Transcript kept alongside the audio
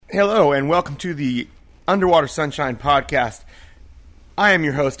Hello, and welcome to the Underwater Sunshine Podcast. I am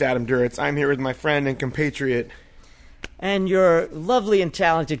your host, Adam Duritz. I'm here with my friend and compatriot. And your lovely and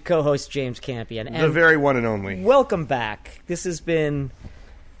talented co-host, James Campion. And the very one and only. Welcome back. This has been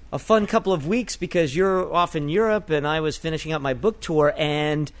a fun couple of weeks because you're off in Europe and I was finishing up my book tour,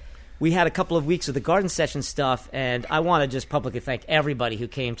 and we had a couple of weeks of the garden session stuff, and I want to just publicly thank everybody who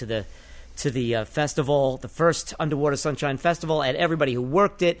came to the festival, the first Underwater Sunshine Festival, and everybody who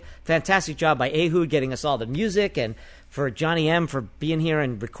worked it. Fantastic job by Ehud getting us all the music, and for Johnny M for being here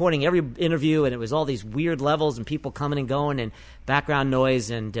and recording every interview, and it was all these weird levels and people coming and going and background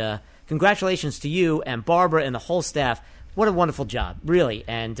noise, and congratulations to you and Barbara and the whole staff. What a wonderful job, really,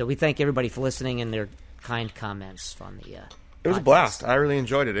 and we thank everybody for listening and their kind comments on the It was a blast. I really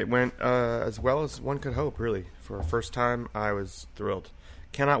enjoyed it. It went as well as one could hope, really. For a first time, I was thrilled.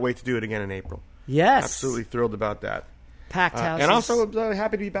 Cannot wait to do it again in April. Yes. Absolutely thrilled about that. Packed houses. And also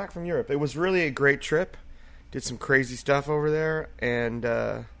happy to be back from Europe. It was really a great trip. Did some crazy stuff over there. And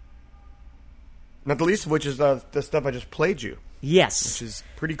not the least of which is the stuff I just played you. Yes. Which is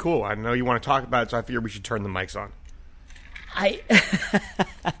pretty cool. I know you want to talk about it, so I figured we should turn the mics on.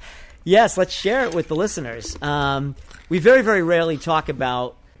 Yes, let's share it with the listeners. We very, very rarely talk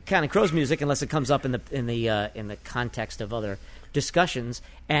about Counting Crows music unless it comes up in the context of other discussions.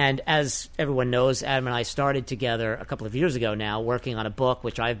 And as everyone knows, Adam and I started together a couple of years ago now, working on a book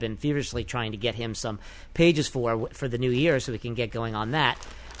which I've been feverishly trying to get him some pages for the new year so we can get going on that.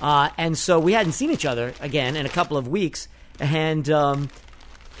 And so we hadn't seen each other again in a couple of weeks, and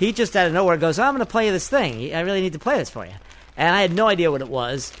he just out of nowhere goes, "I'm going to play you this thing. I really need to play this for you." And I had no idea what it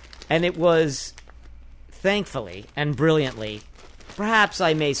was, and it was, thankfully and brilliantly, perhaps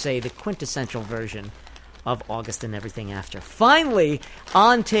I may say, the quintessential version of August and Everything After. Finally,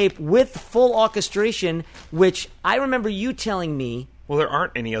 on tape with full orchestration, which I remember you telling me. Well, there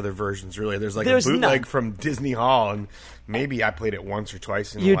aren't any other versions, really. There's a bootleg none. from Disney Hall, and maybe I played it once or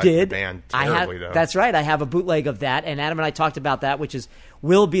twice in the life of the band. Terribly, though. That's right. I have a bootleg of that, and Adam and I talked about that,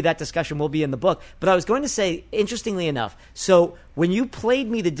 that discussion will be in the book. But I was going to say, interestingly enough, so when you played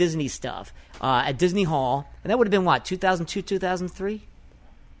me the Disney stuff at Disney Hall, and that would have been, what, 2002, 2003?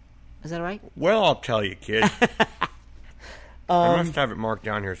 Is that right? Well, I'll tell you, kid. I must have it marked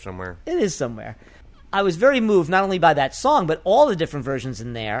down here somewhere. It is somewhere. I was very moved not only by that song, but all the different versions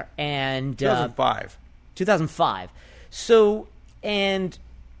in there. And 2005. 2005. So, and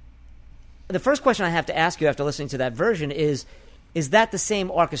the first question I have to ask you after listening to that version is that the same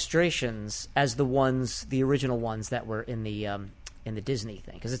orchestrations as the original ones that were in the Disney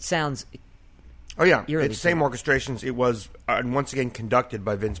thing? Because it sounds... Oh, yeah. It's the same orchestrations. It was, once again, conducted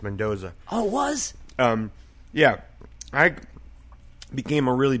by Vince Mendoza. Oh, it was? Yeah. I became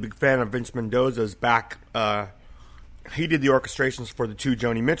a really big fan of Vince Mendoza's back. He did the orchestrations for the two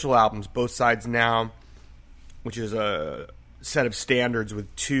Joni Mitchell albums, Both Sides Now, which is a set of standards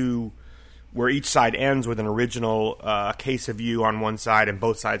with two, where each side ends with an original Case of You on one side and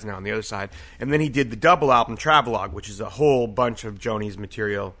Both Sides Now on the other side. And then he did the double album, Travelogue, which is a whole bunch of Joni's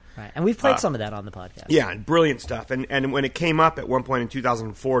material. Right, and we've played some of that on the podcast. Yeah, brilliant stuff. And when it came up at one point in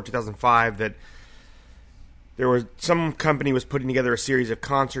 2004, 2005, that there was some company was putting together a series of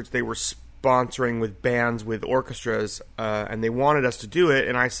concerts they were sponsoring with bands with orchestras, and they wanted us to do it.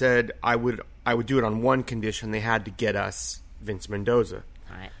 And I said I would do it on one condition: they had to get us Vince Mendoza.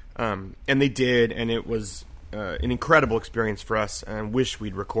 Right. And they did, and it was an incredible experience for us. And wish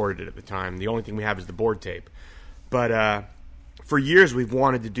we'd recorded it at the time. The only thing we have is the board tape, but. For years, we've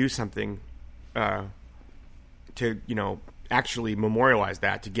wanted to do something to, actually memorialize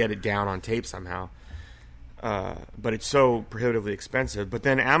that, to get it down on tape somehow. But it's so prohibitively expensive. But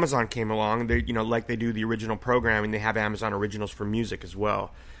then Amazon came along. They, like they do the original programming, they have Amazon Originals for music as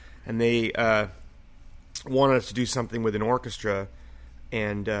well. And they wanted us to do something with an orchestra.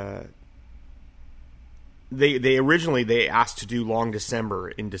 And they originally asked to do Long December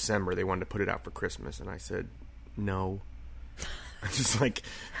in December. They wanted to put it out for Christmas. And I said, no. I'm just like,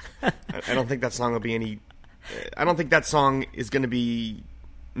 I don't think that song will be any... I don't think that song is going to be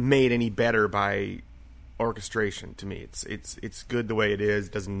made any better by orchestration to me. It's good the way it is.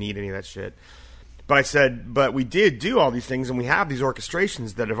 It doesn't need any of that shit. But I said, but we did do all these things, and we have these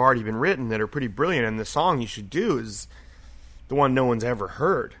orchestrations that have already been written that are pretty brilliant, and the song you should do is the one no one's ever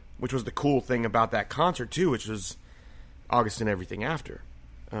heard, which was the cool thing about that concert, too, which was August and Everything After.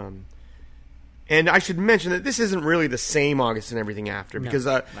 And I should mention that this isn't really the same August and Everything After, because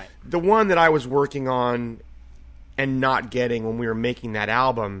the one that I was working on and not getting when we were making that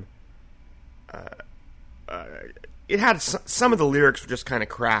album, it had some of the lyrics were just kind of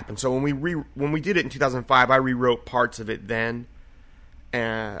crap. And so when we did it in 2005, I rewrote parts of it then,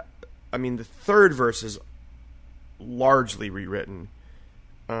 I mean, the third verse is largely rewritten,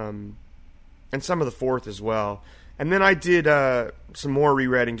 and some of the fourth as well. And then I did some more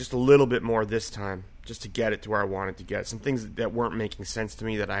rewriting, just a little bit more this time, just to get it to where I wanted to get. Some things that weren't making sense to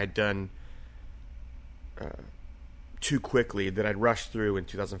me that I had done too quickly, that I'd rushed through in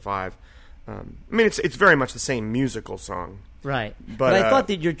 2005. I mean, it's very much the same musical song. Right. But I thought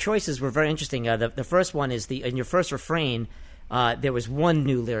that your choices were very interesting. The first one is in your first refrain, there was one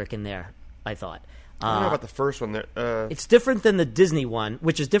new lyric in there, I thought. I don't know about the first one. It's different than the Disney one,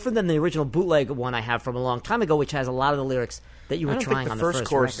 which is different than the original bootleg one I have from a long time ago, which has a lot of the lyrics that you were trying on the first record. I don't think the first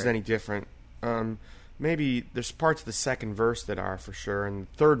chorus record. is any different. Maybe there's parts of the second verse that are, for sure, and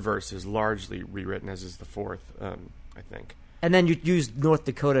the third verse is largely rewritten, as is the fourth, I think. And then you used North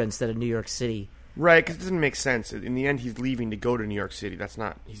Dakota instead of New York City. Right, because it doesn't make sense. In the end, he's leaving to go to New York City.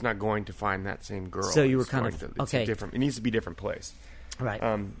 He's not going to find that same girl. So you were kind of okay. It needs to be a different place. Right.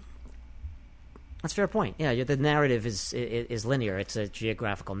 That's a fair point. Yeah, the narrative is linear. It's a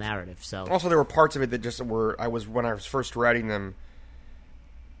geographical narrative. So also, there were parts of it that just were. When I was first writing them.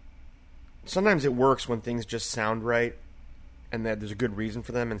 Sometimes it works when things just sound right, and that there's a good reason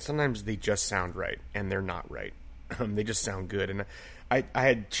for them. And sometimes they just sound right, and they're not right. They just sound good, and I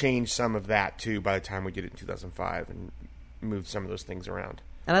had changed some of that too by the time we did it in 2005, and moved some of those things around.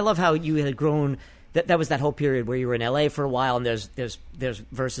 And I love how you had grown. That was that whole period where you were in L.A. for a while, and there's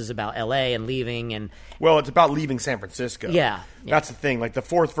verses about L.A. and leaving, and well, it's about leaving San Francisco. Yeah. That's the thing. Like the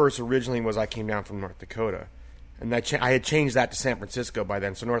fourth verse originally was I came down from North Dakota, and I had changed that to San Francisco by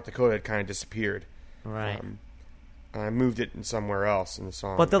then, so North Dakota had kind of disappeared. Right. I moved it in somewhere else in the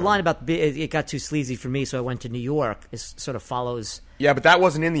song. But the line about it got too sleazy for me, so I went to New York. It sort of follows. Yeah, but that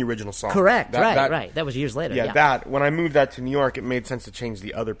wasn't in the original song. Correct. Right. That was years later. Yeah, that when I moved that to New York, it made sense to change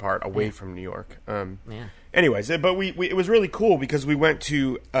the other part away from New York. Yeah. Anyways, but it was really cool because we went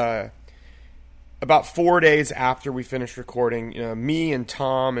to about 4 days after we finished recording. Me and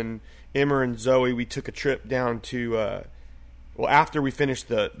Tom and Immer and Zoe, we took a trip down to. After we finished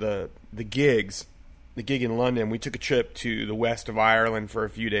the gigs. The gig in London, we took a trip to the west of Ireland for a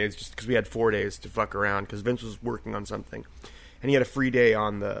few days just because we had 4 days to fuck around because Vince was working on something. And he had a free day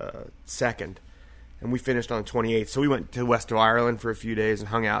on the 2nd. And we finished on the 28th. So we went to the west of Ireland for a few days and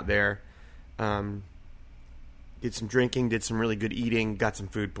hung out there. Did some drinking, did some really good eating, got some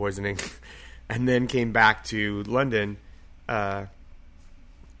food poisoning. And then came back to London and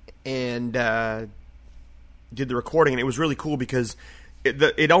did the recording. And it was really cool because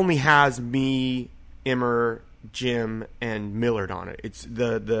it only has me... Immer, Jim, and Millard on it. It's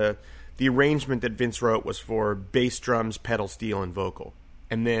the arrangement that Vince wrote was for bass, drums, pedal steel, and vocal,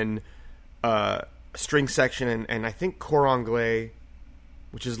 and then string section and I think cor anglais,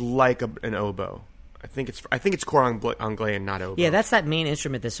 which is like an oboe. I think it's cor anglais and not oboe. Yeah, that's that main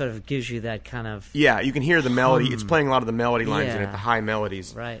instrument that sort of gives you that kind of. Yeah, you can hear the melody. It's playing a lot of the melody lines in it, the high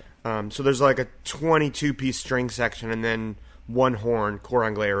melodies. Right. So there's like a 22-piece string section, and then. One horn, cor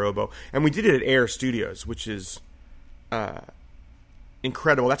anglais or oboe. And we did it at Air Studios, which is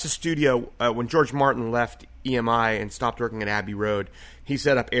incredible. That's a studio, when George Martin left EMI and stopped working at Abbey Road, he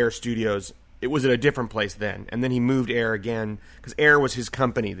set up Air Studios. It was at a different place then. And then he moved Air again, because Air was his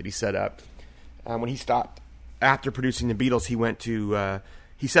company that he set up. When he stopped, after producing the Beatles, he went to...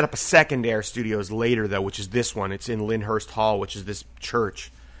 he set up a second Air Studios later, though, which is this one. It's in Lyndhurst Hall, which is this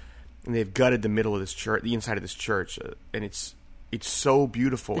church. And they've gutted the middle of this church, the inside of this church, and it's so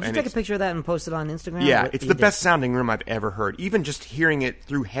beautiful. Did you take a picture of that and post it on Instagram? Yeah, it's the best sounding room I've ever heard. Even just hearing it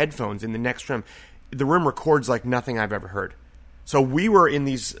through headphones in the next room, the room records like nothing I've ever heard. So we were in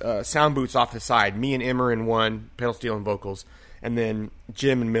these sound booths off the side, me and Immer in one, pedal steel and vocals, and then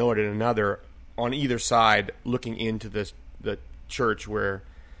Jim and Millard in another on either side, looking into the church where.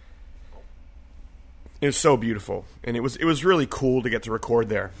 It was so beautiful, and it was really cool to get to record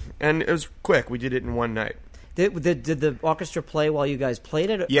there. And it was quick. We did it in one night. Did the orchestra play while you guys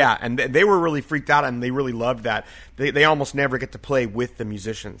played it? Yeah, and they were really freaked out, and they really loved that. They almost never get to play with the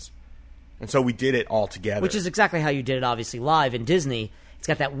musicians. And so we did it all together. Which is exactly how you did it, obviously, live in Disney. It's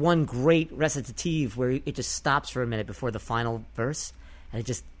got that one great recitative where it just stops for a minute before the final verse.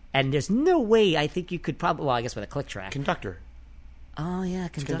 And there's no way I think you could probably... Well, I guess with a click track. Conductor. Oh yeah,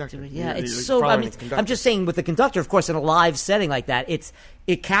 conductor. Yeah, You're it's so. I mean, I'm just saying with the conductor, of course, in a live setting like that, it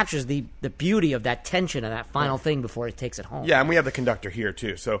captures the beauty of that tension and that final thing before it takes it home. Yeah, and we have the conductor here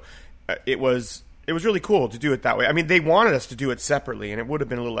too, so it was really cool to do it that way. I mean, they wanted us to do it separately, and it would have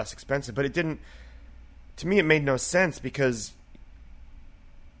been a little less expensive, but it didn't. To me, it made no sense because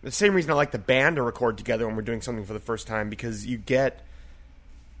the same reason I like the band to record together when we're doing something for the first time, because it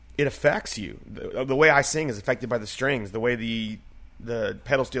affects you. The way I sing is affected by the strings. The way the the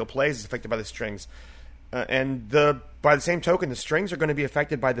pedal steel plays is affected by the strings. And by the same token, the strings are going to be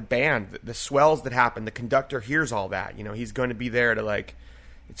affected by the band, the swells that happen. The conductor hears all that. He's going to be there to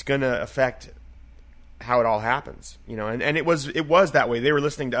it's going to affect how it all happens. And it was that way. They were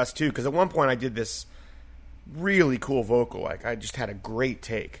listening to us too, because at one point I did this really cool vocal. I just had a great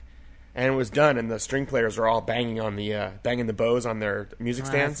take, and it was done, and the string players are all banging the bows on their music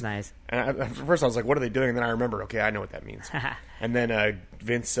stands. That's nice. And at first I was like, what are they doing? And then I remembered, okay, I know what that means. And then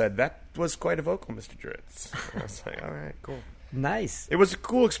Vince said, that was quite a vocal, Mr. Dritz. And I was like, all right, cool. Nice. It was a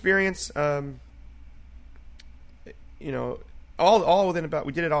cool experience. All within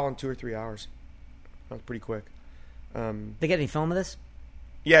we did it all in 2 or 3 hours. That was pretty quick. They get any film of this?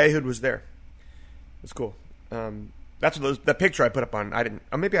 Yeah, Ehud was there. It was cool. That's what the picture I put up on. I didn't.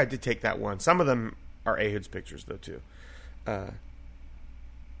 Maybe I did take that one. Some of them are Ehud's pictures though too.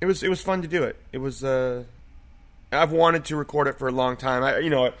 It was fun to do it. It was. I've wanted to record it for a long time.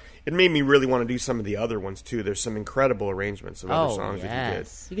 It made me really want to do some of the other ones too. There's some incredible arrangements of other songs that you did.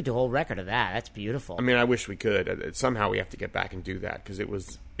 You could do a whole record of that. That's beautiful. I mean, I wish we could. Somehow we have to get back and do that because it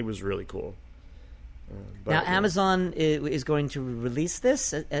was really cool. Now, Amazon is going to release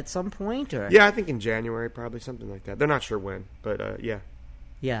this at some point, or yeah, I think in January, probably something like that. They're not sure when, but yeah.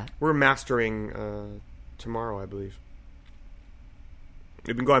 We're mastering tomorrow, I believe.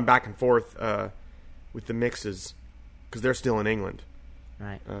 We've been going back and forth with the mixes because they're still in England.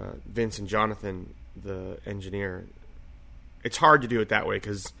 Right. Vince and Jonathan, the engineer. It's hard to do it that way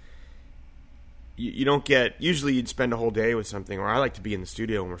because you don't get. Usually, you'd spend a whole day with something, or I like to be in the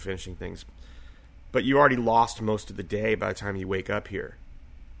studio when we're finishing things. But you already lost most of the day by the time you wake up here.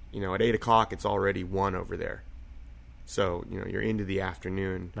 At 8 o'clock, it's already 1 over there. So, you're into the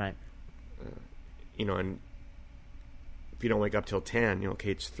afternoon. Right. And if you don't wake up till 10,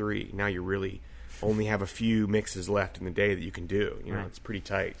 okay, it's 3. Now you really only have a few mixes left in the day that you can do. Right. It's pretty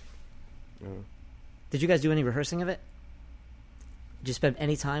tight. Did you guys do any rehearsing of it? Did you spend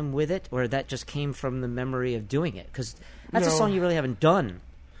any time with it? Or that just came from the memory of doing it? Because that's a song you really haven't done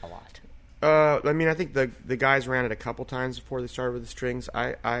a lot. I think the guys ran it a couple times before they started with the strings.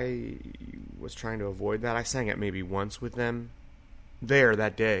 I was trying to avoid that. I sang it maybe once with them there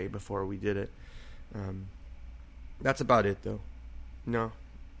that day before we did it. That's about it, though. No.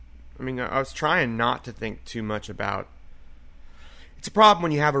 I was trying not to think too much about... It's a problem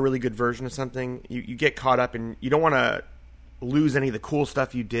when you have a really good version of something. You get caught up and you don't want to lose any of the cool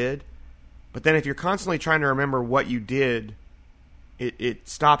stuff you did. But then if you're constantly trying to remember what you did... It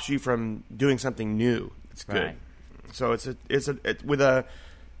stops you from doing something new. It's good. Right. So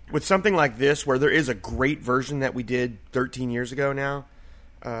with something like this where there is a great version that we did 13 years ago now.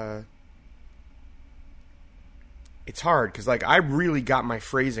 It's hard because I really got my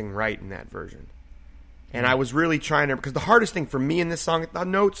phrasing right in that version, and I was really trying to, because the hardest thing for me in this song, the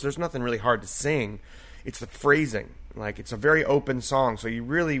notes, there's nothing really hard to sing. It's the phrasing. It's a very open song, so you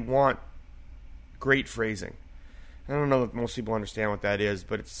really want great phrasing. I don't know if most people understand what that is,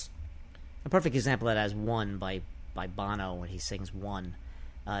 but it's... A perfect example of that is One by Bono when he sings One.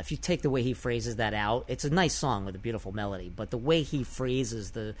 If you take the way he phrases that out, it's a nice song with a beautiful melody, but the way he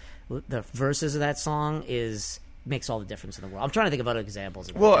phrases the verses of that song makes all the difference in the world. I'm trying to think of other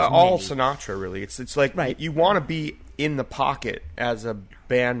examples. Well, all Sinatra, really. It's like right. You want to be in the pocket as a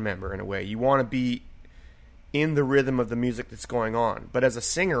band member in a way. You want to be in the rhythm of the music that's going on. But as a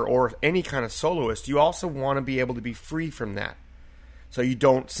singer or any kind of soloist, you also want to be able to be free from that. So you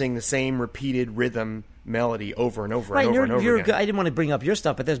don't sing the same repeated rhythm melody over and over and over again. I didn't want to bring up your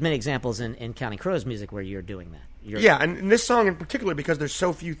stuff, but there's many examples in Counting Crows music where you're doing that. And in this song in particular, because there's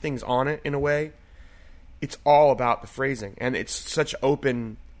so few things on it in a way, it's all about the phrasing. And it's such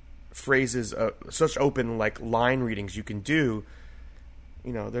open phrases, such open line readings you can do.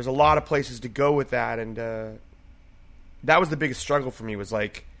 There's a lot of places to go with that, and that was the biggest struggle for me, was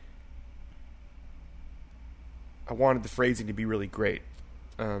I wanted the phrasing to be really great.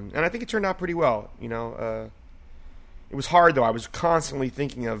 And I think it turned out pretty well, It was hard, though. I was constantly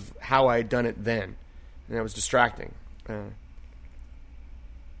thinking of how I had done it then, and it was distracting.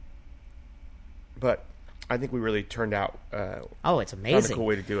 But I think we really turned out... it's amazing. Found a cool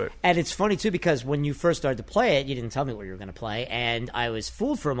way to do it. And it's funny, too, because when you first started to play it, you didn't tell me what you were going to play, and I was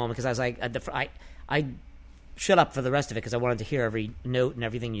fooled for a moment because I was like... I shut up for the rest of it because I wanted to hear every note and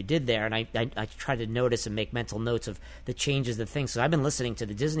everything you did there, and I tried to notice and make mental notes of the changes, the things. So I've been listening to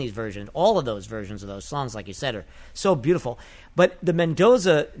the Disney's version. All of those versions of those songs, like you said, are so beautiful. But the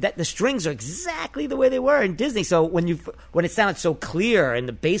Mendoza, the strings are exactly the way they were in Disney. So when it sounded so clear and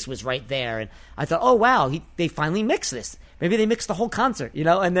the bass was right there, and I thought, oh wow, they finally mixed this. Maybe they mixed the whole concert,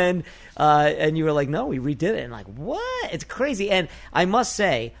 and then and you were like, no, we redid it. And like, what? It's crazy. And I must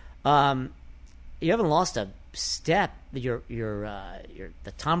say, you haven't lost a step. The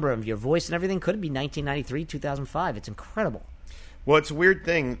timbre of your voice and everything could be 1993, 2005. It's incredible. Well, it's a weird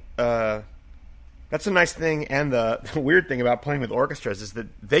thing. That's a nice thing, and the weird thing about playing with orchestras is that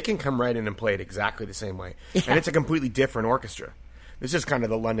they can come right in and play it exactly the same way, and it's a completely different orchestra. This is kind of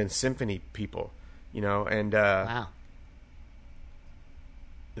the London Symphony people, and wow.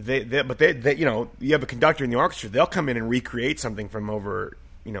 They you have a conductor in the orchestra. They'll come in and recreate something from over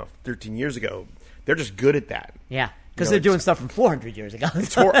 13 years ago. They're just good at that. Yeah, because they're doing stuff from 400 years ago.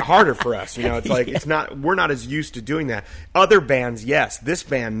 It's harder for us. It's like we're not as used to doing that. Other bands, yes. This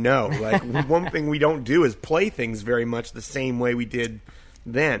band, no. Like one thing we don't do is play things very much the same way we did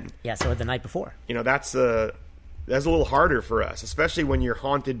then. Yeah, so the night before. That's a little harder for us, especially when you're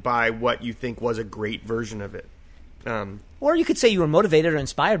haunted by what you think was a great version of it. Or you could say you were motivated or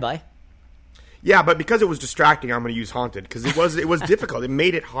inspired by. Yeah, but because it was distracting, I'm going to use haunted because it was difficult. It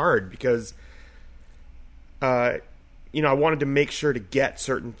made it hard because, I wanted to make sure to get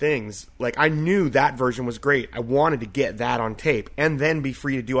certain things. Like I knew that version was great. I wanted to get that on tape and then be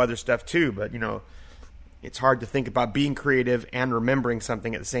free to do other stuff too. But it's hard to think about being creative and remembering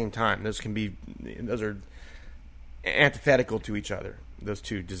something at the same time. Those are antithetical to each other. Those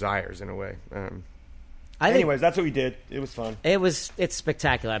two desires in a way. Anyways, that's what we did. It was fun. It's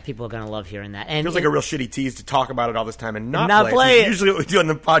spectacular. People are going to love hearing that. And it feels like a real shitty tease to talk about it all this time and not play it. Usually what we do on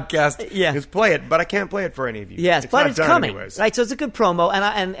the podcast is play it, but I can't play it for any of you. Yes, but it's coming. Anyways. Right, so it's a good promo.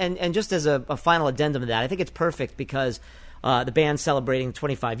 And just as a final addendum to that, I think it's perfect because the band's celebrating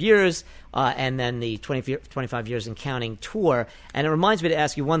 25 years and then the 25 years and counting tour. And it reminds me to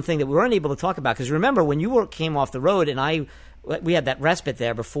ask you one thing that we weren't able to talk about. Because remember, when you came off the road and we had that respite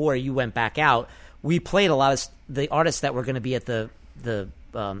there before you went back out, we played a lot of the artists that were going to be at the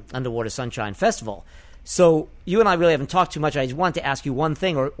Underwater Sunshine Festival. So you and I really haven't talked too much. I just wanted to ask you one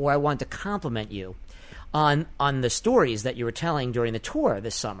thing, or I wanted to compliment you on the stories that you were telling during the tour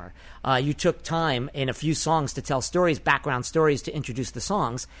this summer. You took time in a few songs to tell stories, background stories, to introduce the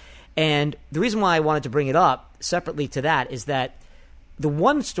songs. And the reason why I wanted to bring it up separately to that is that the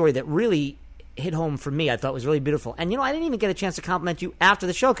one story that really hit home for me, I thought was really beautiful. And, I didn't even get a chance to compliment you after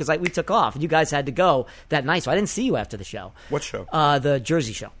the show because we took off. And you guys had to go that night, so I didn't see you after the show. What show? The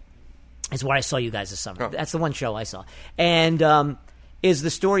Jersey show. Is where I saw you guys this summer. Oh. That's the one show I saw. And is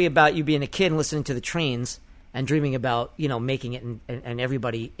the story about you being a kid and listening to the Trains and dreaming about, making it and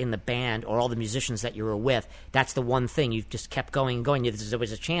everybody in the band or all the musicians that you were with. That's the one thing. You just kept going and going. There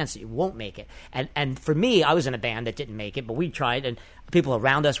was a chance that you won't make it. And for me, I was in a band that didn't make it, but we tried, and people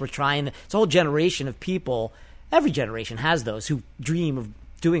around us were trying. It's a whole generation of people. Every generation has those who dream of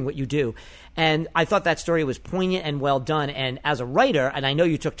doing what you do. And I thought that story was poignant and well done. And as a writer, and I know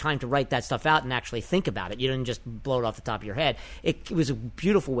you took time to write that stuff out and actually think about it. You didn't just blow it off the top of your head. It was a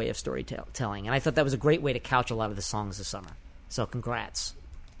beautiful way of storytelling. And I thought that was a great way to couch a lot of the songs this summer. So congrats.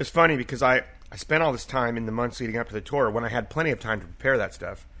 It's funny because I spent all this time in the months leading up to the tour when I had plenty of time to prepare that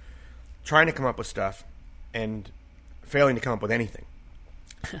stuff, trying to come up with stuff and failing to come up with anything.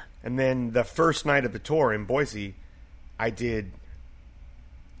 And then the first night of the tour in Boise, I did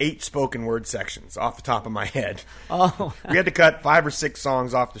 8 spoken word sections off the top of my head. Oh. We had to cut 5 or 6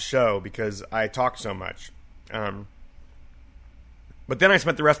 songs off the show because I talked so much. But then I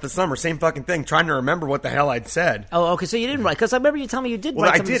spent the rest of the summer, same fucking thing, trying to remember what the hell I'd said. Oh, okay, so you didn't write. Because I remember you telling me you did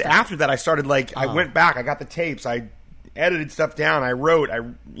write. Well, I did after that. I started, I went back, I got the tapes, I edited stuff down, I wrote,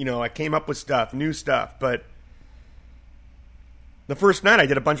 I came up with stuff, new stuff, but the first night I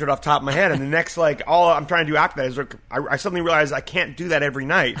did a bunch of it off the top of my head, and the next, all I'm trying to do after that is I suddenly realized I can't do that every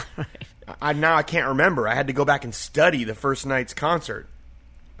night. Right. Now I can't remember. I had to go back and study the first night's concert,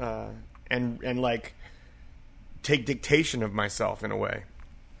 and take dictation of myself in a way.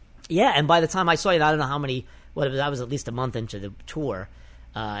 Yeah, and by the time I saw it, I don't know how many. I was at least a month into the tour.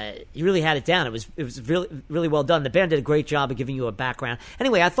 You really had it down. It was really really well done. The band did a great job of giving you a background.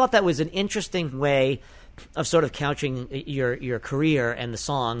 Anyway, I thought that was an interesting way of sort of couching your career and the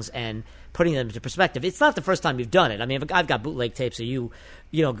songs and putting them into perspective. It's not the first time you've done it. I mean, I've got bootleg tapes of you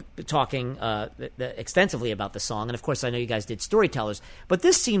talking extensively about the song, and of course I know you guys did Storytellers, but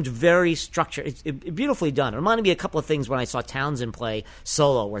this seemed very structured. It's beautifully done. It reminded me of a couple of things when I saw Townsend play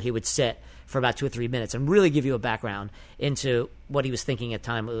solo, where he would sit for about 2 or 3 minutes and really give you a background into what he was thinking at the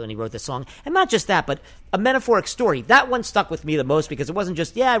time when he wrote the song. And not just that, but a metaphoric story. That one stuck with me the most because it wasn't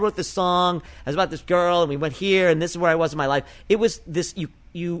just, I wrote this song, it was about this girl, and we went here, and this is where I was in my life. It was this,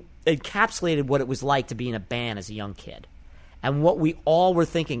 you encapsulated what it was like to be in a band as a young kid and what we all were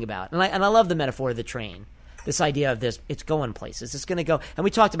thinking about. And I love the metaphor of the train. This idea of this, it's going places. It's going to go. And we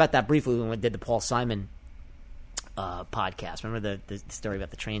talked about that briefly when we did the Paul Simon podcast. Remember the story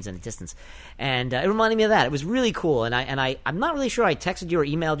about the trains in the distance, and it reminded me of that. It was really cool, and I'm not really sure I texted you or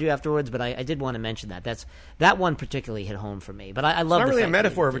emailed you afterwards, but I did want to mention that one particularly hit home for me. But I love. It's not really a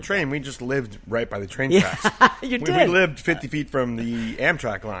metaphor of a train. We just lived right by the train tracks. You did. We lived 50 feet from the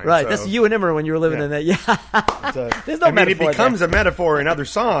Amtrak line. Right. So. That's you and Immer when you were living in that. Yeah. There's no metaphor. It becomes a metaphor in other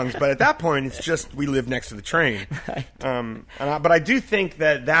songs, but at that point, it's just we live next to the train. Right. But I do think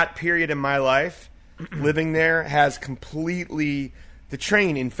that period in my life. Living there has completely the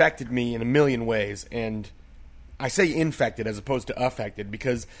train infected me in a million ways, and I say infected as opposed to affected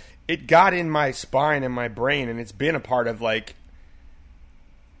because it got in my spine and my brain, and it's been a part of I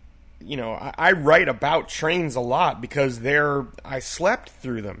write about trains a lot because I slept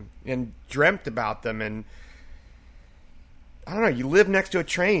through them and dreamt about them, and I don't know, you live next to a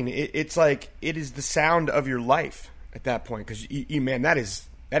train, it's like it is the sound of your life at that point because man, that is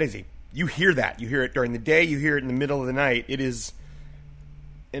a you hear that. You hear it during the day. You hear it in the middle of the night. It is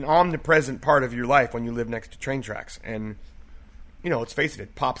an omnipresent part of your life when you live next to train tracks. And, let's face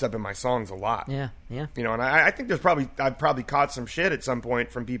it pops up in my songs a lot. Yeah, yeah. And I think I've probably caught some shit at some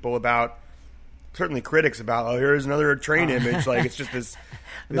point from people about, certainly critics about, here's another train image. Like, it's just this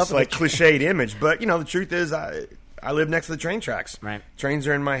cliched image. But, the truth is I live next to the train tracks. Right. Trains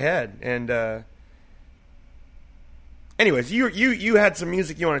are in my head. And, anyways, you had some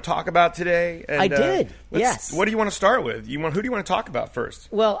music you want to talk about today. And, I did. Yes. What do you want to start with? Who do you want to talk about first?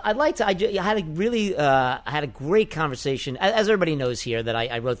 Well, I'd like to. I had a great conversation. As everybody knows here, that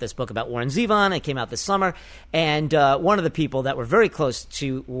I wrote this book about Warren Zevon. It came out this summer, and one of the people that were very close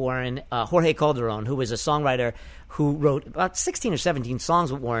to Warren, Jorge Calderon, who was a songwriter who wrote about 16 or 17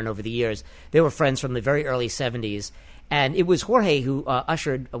 songs with Warren over the years. They were friends from the very early 70s. And it was Jorge who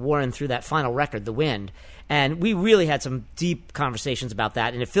ushered Warren through that final record, The Wind. And we really had some deep conversations about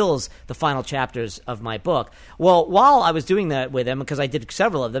that, and it fills the final chapters of my book. Well, while I was doing that with him, because I did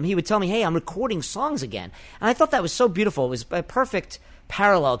several of them, he would tell me, hey, I'm recording songs again. And I thought that was so beautiful. It was a perfect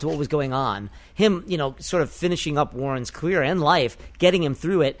parallel to what was going on. Him, sort of finishing up Warren's career and life, getting him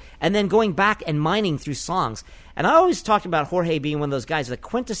through it, and then going back and mining through songs. And I always talked about Jorge being one of those guys, the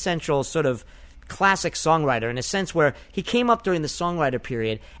quintessential sort of classic songwriter in a sense where he came up during the songwriter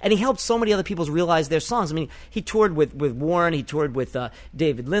period and he helped so many other people realize their songs. I mean, he toured with Warren, he toured with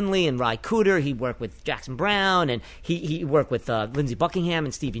David Lindley and Ry Cooder, he worked with Jackson Browne, and he worked with Lindsey Buckingham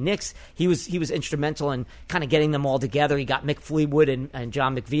and Stevie Nicks. He was instrumental in kind of getting them all together. He got Mick Fleetwood and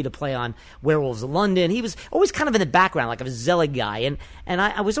John McVie to play on Werewolves of London. He was always kind of in the background, like a zealot guy, and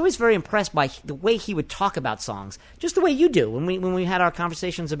I was always very impressed by the way he would talk about songs, just the way you do when we had our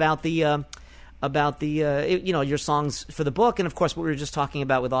conversations about the your songs for the book, and of course what we were just talking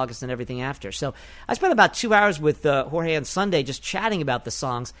about with August and everything after. So I spent about 2 hours with Jorge on Sunday just chatting about the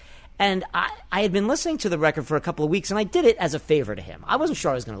songs, and I had been listening to the record for a couple of weeks, and I did it as a favor to him. I wasn't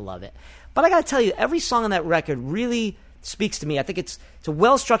sure I was going to love it, but I got to tell you, every song on that record really speaks to me. I think it's a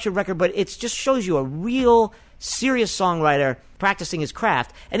well-structured record, but it just shows you a real serious songwriter practicing his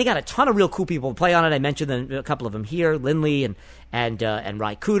craft, and he got a ton of real cool people to play on it. I mentioned a couple of them here: Lindley and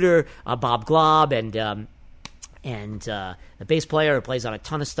Ry Cooder, Bob Glaub, and the bass player who plays on a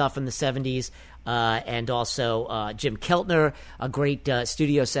ton of stuff in the 70s, and also Jim Keltner, a great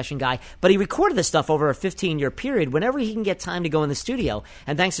studio session guy. But he recorded this stuff over a 15-year period whenever he can get time to go in the studio.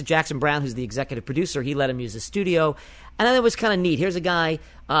 And thanks to Jackson Browne, who's the executive producer, he let him use the studio. And then it was kind of neat. Here's a guy,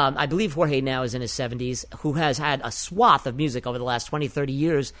 I believe Jorge now is in his 70s, who has had a swath of music over the last 20, 30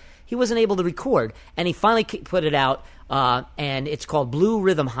 years. He wasn't able to record, and he finally put it out, and it's called Blue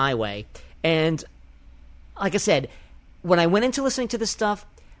Rhythm Highway. And like I said, when I went into listening to this stuff,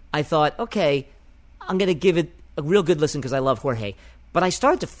 I thought, okay, I'm going to give it a real good listen because I love Jorge. But I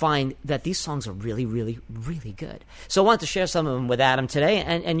started to find that these songs are really, really, really good. So I wanted to share some of them with Adam today,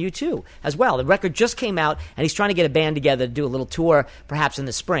 and you too as well. The record just came out, and he's trying to get a band together to do a little tour, perhaps in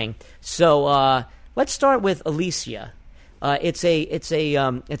the spring. So let's start with Alicia. It's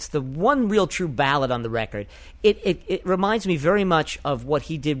the one real true ballad on the record. It reminds me very much of what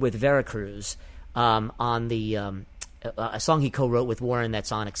he did with Veracruz on the a song he co-wrote with Warren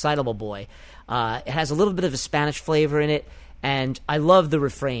that's on Excitable Boy. It has a little bit of a Spanish flavor in it. And I love the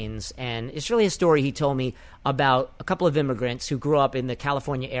refrains, and it's really a story he told me about a couple of immigrants who grew up in the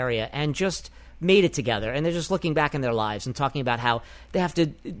California area and just made it together, and they're just looking back in their lives and talking about how they have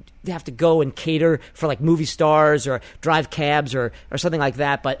to go and cater for like movie stars or drive cabs or something like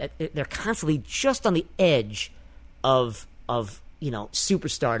that, but they're constantly just on the edge of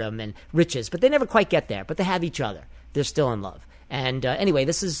superstardom and riches, but they never quite get there. But they have each other. They're still in love. And anyway,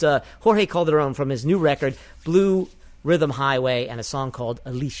 this is Jorge Calderon from his new record, Blue Rhythm Highway, and a song called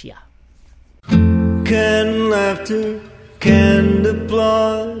Alicia. Canned laughter, canned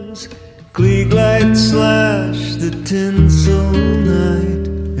applause, Klieg light slash the tinsel night,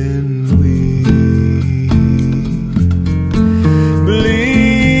 and we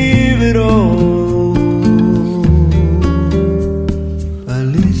believe it all.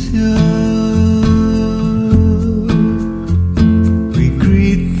 Alicia, we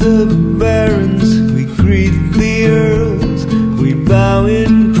greet the barons, we greet the earls, we bow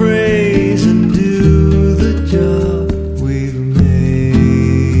in praise and do the job we've made.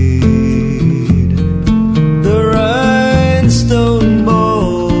 The rhinestone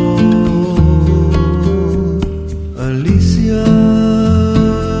ball, Alicia.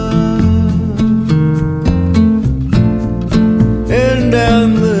 And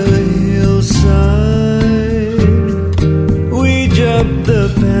down the hillside, we jump the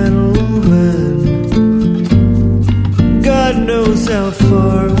panel van. God knows how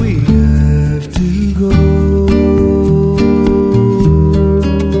far we have to go.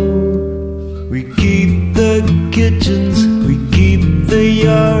 We keep the kitchens, we keep the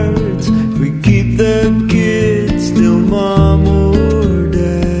yards, we keep the kids till mom or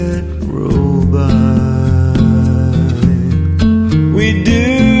dad roll by. We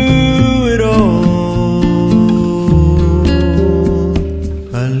do it all,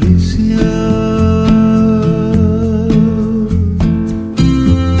 Alicia.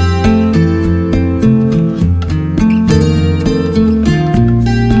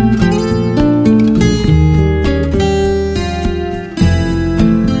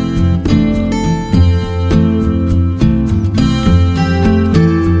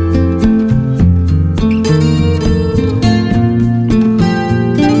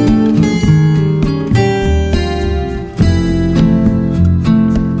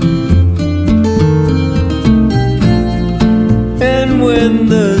 And when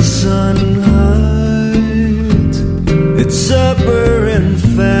the sun hides, it's supper and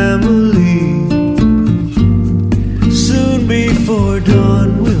family. Soon before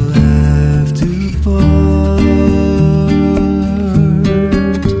dawn we'll have to part.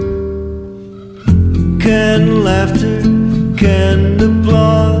 Canned laughter, canned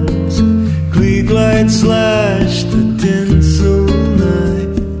applause, Klieg light slash the tinsel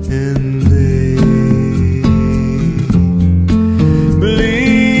night, and they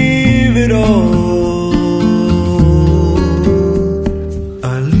believe it all,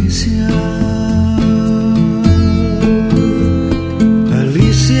 Alicia.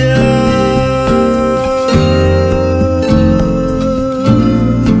 Alicia,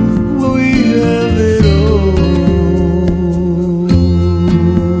 we have it all.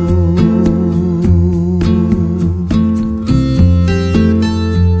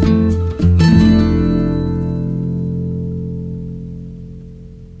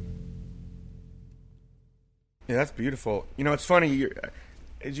 Yeah, that's beautiful. It's funny.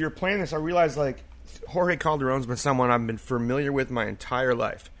 As you're playing this, I realized, like, Jorge Calderon's been someone I've been familiar with my entire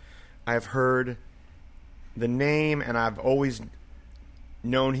life. I've heard the name, and I've always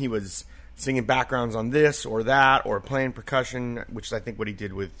known he was singing backgrounds on this or that, or playing percussion, which is, I think, what he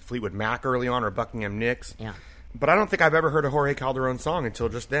did with Fleetwood Mac early on, or Buckingham Nicks. Yeah. But I don't think I've ever heard a Jorge Calderon song until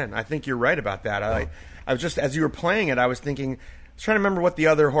just then. I think you're right about that. I was just, as you were playing it, I was thinking, I was trying to remember what the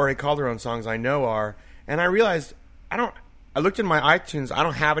other Jorge Calderon songs I know are, and I realized I looked in my iTunes, I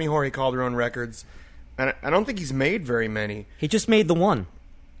don't have any Jorge Calderon records, and I don't think he's made very many. He just made the one.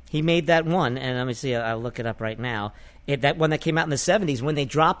 He made that one, and let me see, I'll look it up right now. That one that came out in the 70s, when they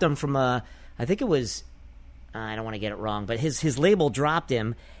dropped him from I think it was, I don't want to get it wrong, but his label dropped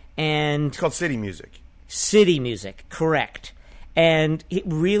him, and It's called City Music. City Music, correct. And it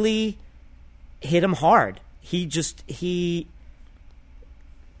really hit him hard. He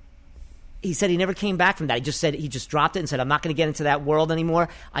said he never came back from that. He just dropped it and said, I'm not going to get into that world anymore.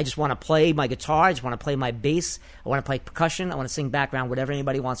 I just want to play my guitar. I just want to play my bass. I want to play percussion. I want to sing background, whatever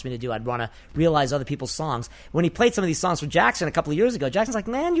anybody wants me to do. I'd want to realize other people's songs. When he played some of these songs for Jackson a couple of years ago, Jackson's like,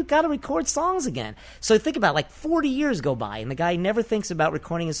 man, you got to record songs again. So think about it, like 40 years go by, and the guy never thinks about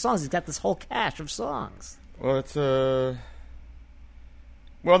recording his songs. He's got this whole cache of songs. Well, it's well,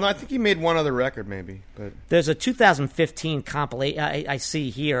 no, I think he made one other record, maybe. But There's a 2015 compilation I see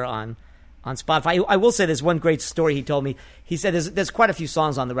here on Spotify. I will say there's one great story he told me. He said there's quite a few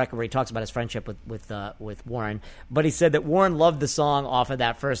songs on the record where he talks about his friendship with Warren, but he said that Warren loved the song off of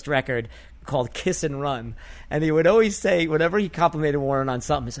that first record called Kiss and Run, and he would always say, whenever he complimented Warren on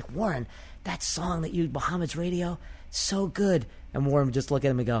something, he's like, Warren, that song that you, Muhammad's Radio, so good. And Warren would just look at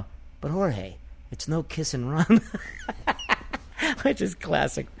him and go, but Jorge, it's no kiss and run. Which is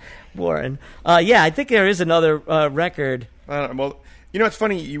classic Warren. Yeah, I think there is another record. Well, you know, it's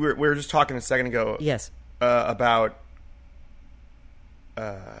funny. We were just talking a second ago. Yes. About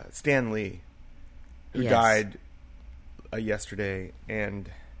Stan Lee, who died yesterday, and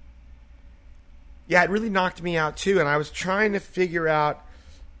yeah, it really knocked me out too. And I was trying to figure out,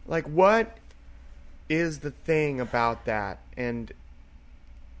 like, what is the thing about that? And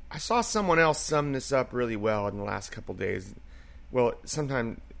I saw someone else sum this up really well in the last couple days. Well,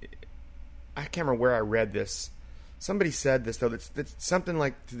 sometime, I can't remember where I read this. Somebody said this, though. That's something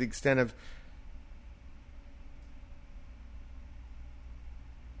like to the extent of,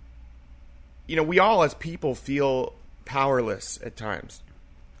 you know, we all as people feel powerless at times.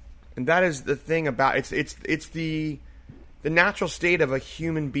 And that is the thing about it's the natural state of a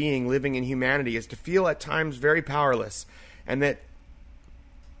human being living in humanity is to feel at times very powerless. And that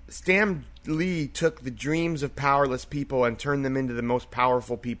Stan Lee took the dreams of powerless people and turned them into the most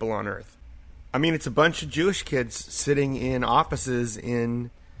powerful people on earth. I mean, it's a bunch of Jewish kids sitting in offices in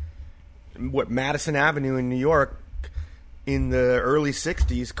Madison Avenue in New York in the early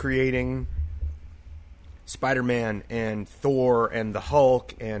 60s creating Spider-Man and Thor and the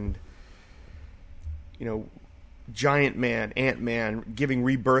Hulk and, you know, Giant Man, Ant-Man, giving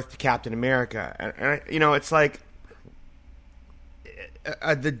rebirth to Captain America. And you know, it's like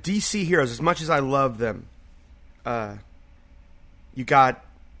the DC heroes, as much as I love them, you got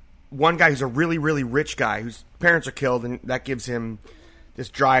one guy who's a really, really rich guy whose parents are killed, and that gives him this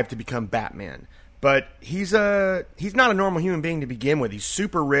drive to become Batman. But he's not a normal human being to begin with. He's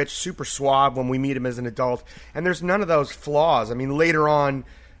super rich, super suave when we meet him as an adult, and there's none of those flaws. I mean, later on,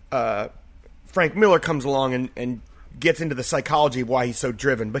 Frank Miller comes along and gets into the psychology of why he's so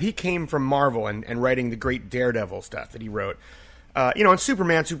driven. But he came from Marvel and writing the great Daredevil stuff that he wrote. You know, and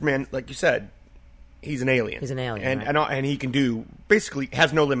Superman, like you said, he's an alien. He's an alien, and he can do, basically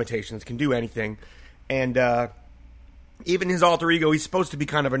has no limitations, can do anything. And even his alter ego, he's supposed to be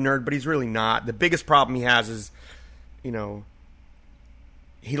kind of a nerd, but he's really not. The biggest problem he has is, you know,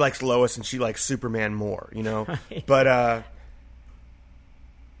 he likes Lois and she likes Superman more, you know. Right. But,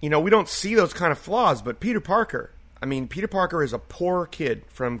 you know, we don't see those kind of flaws. But Peter Parker is a poor kid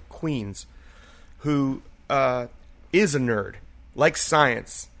from Queens who is a nerd, likes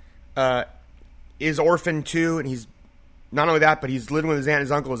science, is orphaned too, and he's not only that, but he's living with his aunt and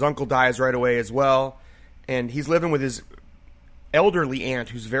his uncle. His uncle dies right away as well. And he's living with his elderly aunt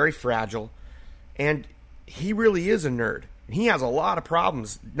who's very fragile. And he really is a nerd. And he has a lot of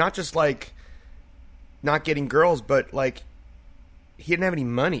problems. Not just like not getting girls, but like he didn't have any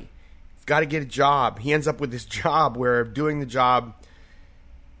money. He's got to get a job. He ends up with this job where doing the job,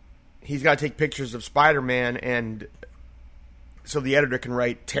 he's got to take pictures of Spider-Man and so the editor can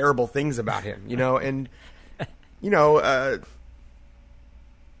write terrible things about him, you know. And, you know,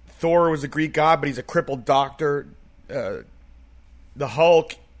 Thor was a Greek god, but he's a crippled doctor. The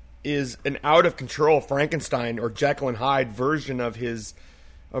Hulk is an out-of-control Frankenstein or Jekyll and Hyde version of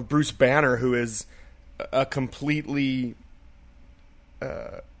Bruce Banner, who is a completely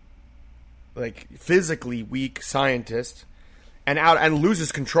like physically weak scientist, and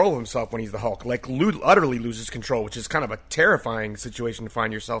loses control of himself when he's the Hulk. Like utterly loses control, which is kind of a terrifying situation to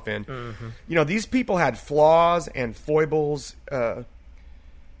find yourself in. Mm-hmm. You know, these people had flaws and foibles. The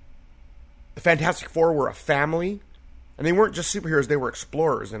Fantastic Four were a family, and they weren't just superheroes, they were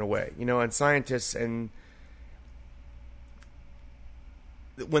explorers in a way, you know, and scientists. And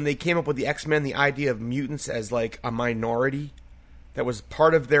when they came up with the X-Men, the idea of mutants as like a minority, that was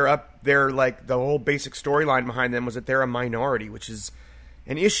part of their like the whole basic storyline behind them was that they're a minority, which is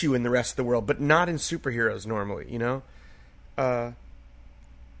an issue in the rest of the world, but not in superheroes normally, you know. And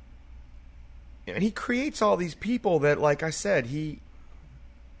he creates all these people that, like I said, he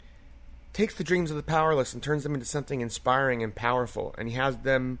takes the dreams of the powerless and turns them into something inspiring and powerful. And he has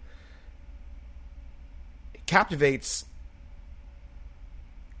them, captivates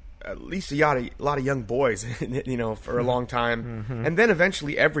at least a lot of young boys, you know, for a long time. Mm-hmm. And then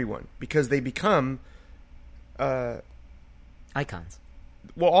eventually everyone, because they become icons.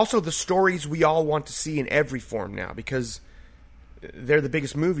 Well, also the stories we all want to see in every form now, because they're the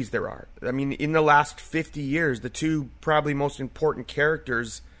biggest movies there are. I mean, in the last 50 years, the two probably most important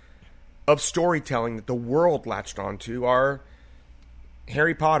characters of storytelling that the world latched onto are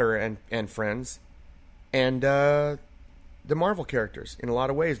Harry Potter and friends, and the Marvel characters. In a lot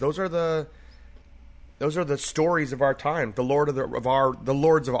of ways, those are the stories of our time. The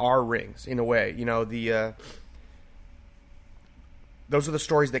Lords of our Rings, in a way. You know, the those are the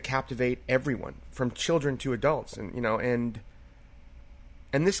stories that captivate everyone, from children to adults. And, you know, and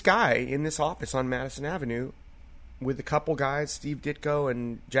this guy in this office on Madison Avenue with a couple guys, Steve Ditko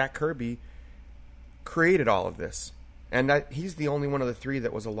and Jack Kirby, created all of this. And he's the only one of the three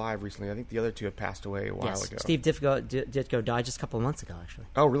that was alive recently. I think the other two have passed away a while ago. Steve Ditko died just a couple of months ago, actually.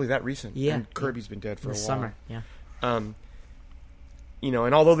 Oh, really? That recent? Yeah. And Kirby's been dead for a while. Summer, yeah. You know,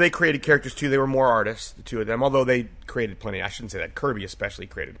 and although they created characters too, they were more artists, the two of them. Although they created plenty. I shouldn't say that. Kirby especially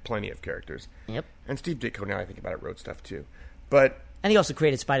created plenty of characters. Yep. And Steve Ditko, now I think about it, wrote stuff too. But... And he also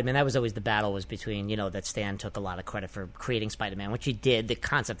created Spider-Man. That was always the battle, was between, you know, that Stan took a lot of credit for creating Spider-Man, which he did, the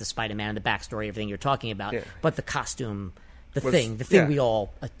concept of Spider-Man and the backstory, everything you're talking about. Yeah. But the costume, the thing we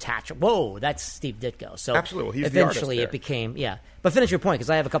all attach. Whoa, that's Steve Ditko. So absolutely, he's eventually the it became, But finish your point,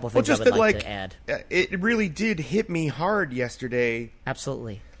 because I have a couple of things I would like to add. It really did hit me hard yesterday.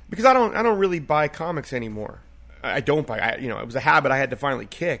 Absolutely. Because I don't really buy comics anymore. I don't buy. It was a habit I had to finally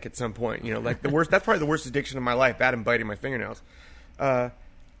kick at some point. You know, like the worst. That's probably the worst addiction of my life. That and biting my fingernails.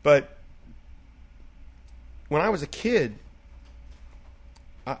 But when I was a kid,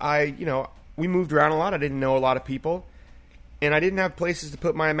 we moved around a lot. I didn't know a lot of people, and I didn't have places to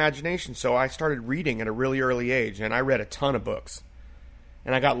put my imagination. So I started reading at a really early age, and I read a ton of books,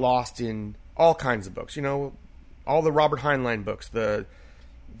 and I got lost in all kinds of books. You know, all the Robert Heinlein books, the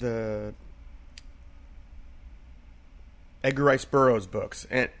Edgar Rice Burroughs books,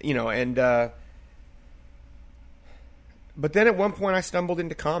 but then at one point I stumbled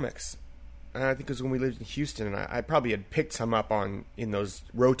into comics. And I think it was when we lived in Houston, and I probably had picked some up in those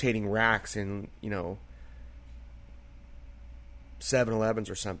rotating racks in, 7-Elevens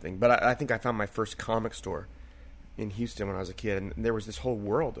or something. But I think I found my first comic store in Houston when I was a kid, and there was this whole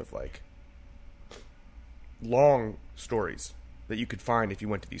world of like long stories that you could find if you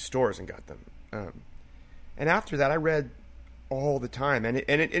went to these stores and got them. And after that, I read all the time, and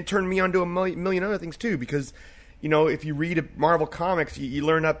it turned me on to a million other things too, because if you read Marvel Comics, you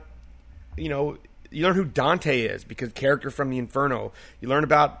learn you learn who Dante is, because character from the Inferno. You learn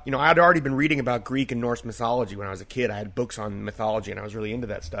about, I'd already been reading about Greek and Norse mythology when I was a kid. I had books on mythology, and I was really into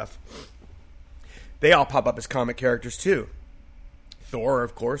that stuff. They all pop up as comic characters too. Thor,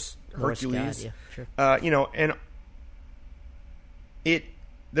 of course, Hercules. God, yeah, sure. And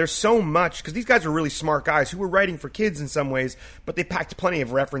there's so much, because these guys are really smart guys who were writing for kids in some ways, but they packed plenty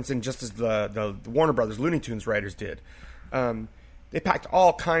of reference in, just as the Warner Brothers Looney Tunes writers did. They packed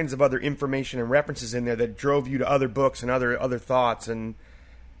all kinds of other information and references in there that drove you to other books and other thoughts, and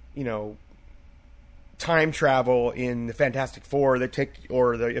time travel in the Fantastic Four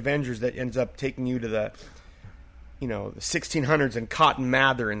or the Avengers that ends up taking you to the the 1600s and Cotton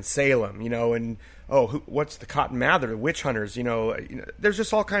Mather in Salem, and what's the Cotton Mather? The witch hunters, there's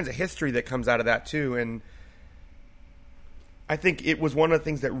just all kinds of history that comes out of that too, and I think it was one of the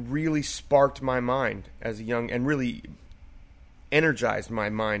things that really sparked my mind as a young, and really energized my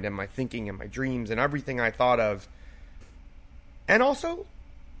mind and my thinking and my dreams and everything I thought of. And also,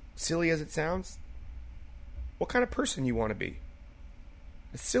 silly as it sounds, what kind of person you want to be.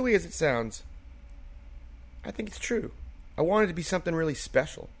 As silly as it sounds, I think it's true. I wanted to be something really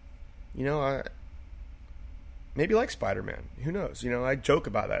special. Maybe like Spider-Man. Who knows? I joke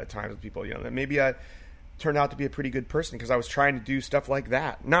about that at times with people, that maybe I turned out to be a pretty good person because I was trying to do stuff like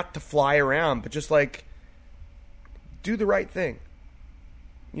that. Not to fly around, but just like do the right thing.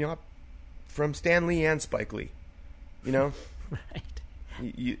 From Stan Lee and Spike Lee. Right.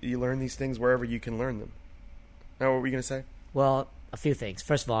 You learn these things wherever you can learn them. Now, what were we going to say? Well, a few things.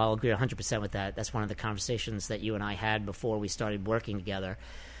 First of all, I'll agree 100% with that. That's one of the conversations that you and I had before we started working together.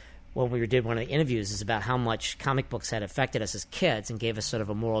 When we did one of the interviews, is about how much comic books had affected us as kids and gave us sort of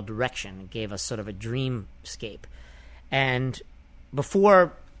a moral direction, and gave us sort of a dreamscape. And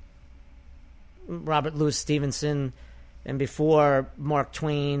before Robert Louis Stevenson, and before Mark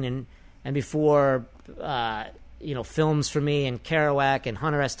Twain, and before films for me, and Kerouac and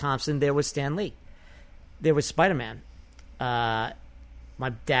Hunter S. Thompson, there was Stan Lee. There was Spider-Man. My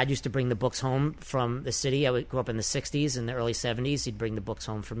dad used to bring the books home from the city. I grew up in the 60s and the early 70s. He'd bring the books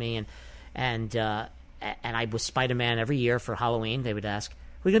home for me, and I was Spider-Man every year for Halloween. They would ask,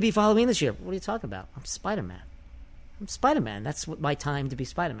 "What are you going to be for Halloween this year?" "What are you talking about?" "I'm Spider-Man. I'm Spider-Man. That's my time to be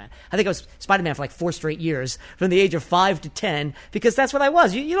Spider-Man." I think I was Spider-Man for like 4 straight years, from the age of 5 to 10, because that's what I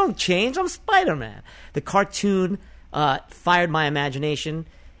was. You don't change. I'm Spider-Man. The cartoon fired my imagination.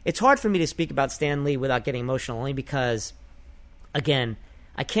 It's hard for me to speak about Stan Lee without getting emotional, only because, again,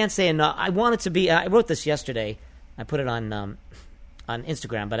 I can't say enough. I want it to be. I wrote this yesterday. I put it on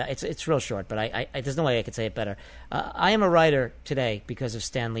Instagram, but it's real short. But I there's no way I could say it better. I am a writer today because of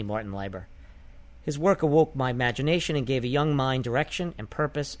Stanley Martin Lieber. His work awoke my imagination and gave a young mind direction and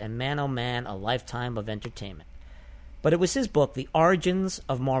purpose, and man, oh man, a lifetime of entertainment. But it was his book, The Origins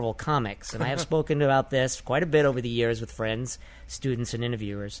of Marvel Comics, and I have spoken about this quite a bit over the years with friends, students, and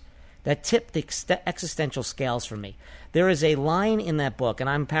interviewers, that tipped the existential scales for me. There is a line in that book, and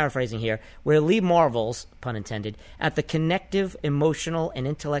I'm paraphrasing here, where Lee marvels, pun intended, at the connective, emotional, and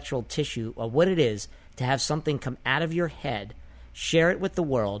intellectual tissue of what it is to have something come out of your head, share it with the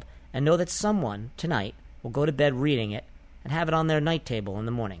world, and know that someone, tonight, will go to bed reading it and have it on their night table in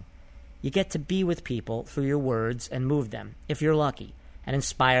the morning. You get to be with people through your words and move them, if you're lucky, and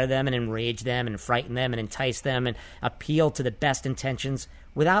inspire them and enrage them and frighten them and entice them and appeal to the best intentions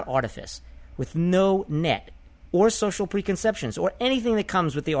without artifice, with no net or social preconceptions or anything that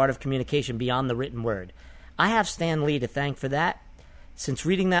comes with the art of communication beyond the written word. I have Stan Lee to thank for that. Since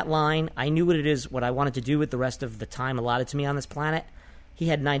reading that line, I knew what I wanted to do with the rest of the time allotted to me on this planet. He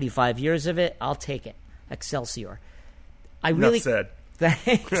had 95 years of it. I'll take it. Excelsior. Enough said.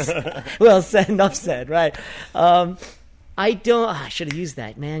 Thanks. Well said. Enough said. Right. I should have used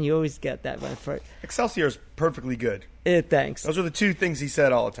that. Man, you always get that one first. Excelsior is perfectly good. Thanks. Those are the two things he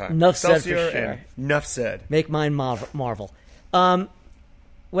said all the time. Enough said for Excelsior sure. and enough said. Make mine Marvel.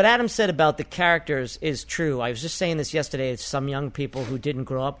 What Adam said about the characters is true. I was just saying this yesterday to some young people who didn't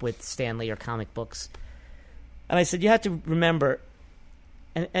grow up with Stan Lee or comic books. And I said, you have to remember,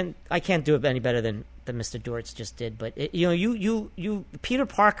 and I can't do it any better than Mr. Dortz just did, but you Peter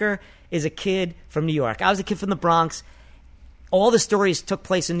Parker is a kid from New York. I was a kid from the Bronx. All the stories took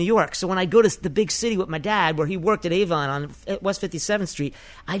place in New York. So when I'd go to the big city with my dad, where he worked at Avon on West 57th Street,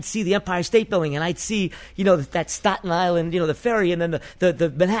 I'd see the Empire State Building, and I'd see, that Staten Island, the ferry, and then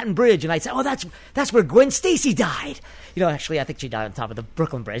the Manhattan Bridge, and I'd say, oh, that's where Gwen Stacy died. Actually, I think she died on top of the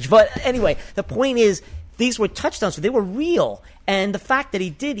Brooklyn Bridge. But anyway, the point is, these were touchdowns, so they were real. And the fact that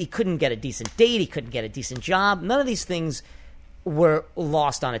he couldn't get a decent date, he couldn't get a decent job, none of these things were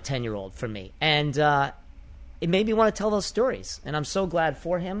lost on a 10-year-old for me. And it made me want to tell those stories, and I'm so glad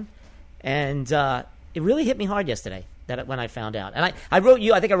for him. And it really hit me hard yesterday when I found out. And I wrote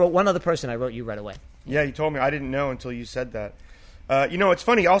you. I think I wrote one other person. I wrote you right away. Yeah, you told me. I didn't know until you said that. It's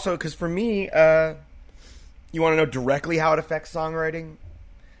funny also because for me, you want to know directly how it affects songwriting?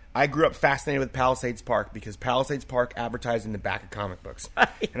 I grew up fascinated with Palisades Park because Palisades Park advertised in the back of comic books.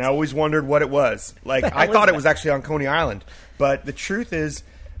 Right. And I always wondered what it was. I thought it was actually on Coney Island. But the truth is,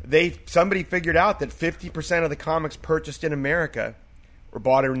 somebody figured out that 50% of the comics purchased in America were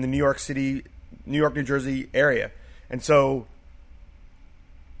bought in the New York, New Jersey area. And so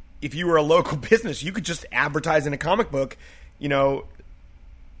if you were a local business, you could just advertise in a comic book. A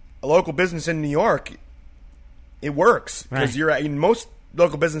local business in New York, it works. Because most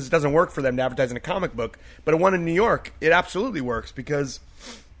local business, it doesn't work for them to advertise in a comic book. But a one in New York, it absolutely works because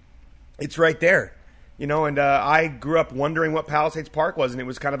it's right there. And I grew up wondering what Palisades Park was, and it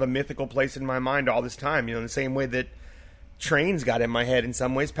was kind of a mythical place in my mind all this time. In the same way that trains got in my head in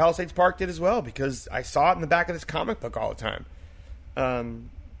some ways, Palisades Park did as well, because I saw it in the back of this comic book all the time.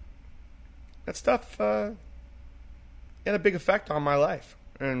 That stuff had a big effect on my life.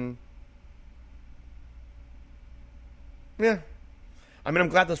 And, yeah. I'm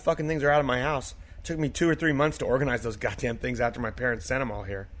glad those fucking things are out of my house. It took me 2 or 3 months to organize those goddamn things after my parents sent them all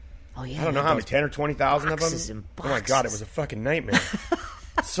here. Oh, yeah. I don't know how many, 10 or 20,000 of them? Oh, my God, it was a fucking nightmare.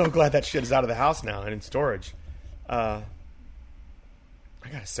 So glad that shit is out of the house now and in storage. I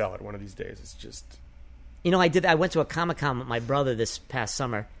got to sell it one of these days. It's just... I went to a Comic-Con with my brother this past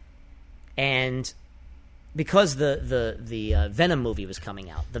summer, and because the Venom movie was coming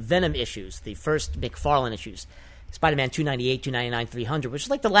out, the Venom issues, the first McFarlane issues, Spider-Man 298, 299, 300, which is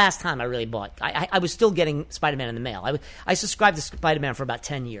like the last time I really bought. I was still getting Spider-Man in the mail. I subscribed to Spider-Man for about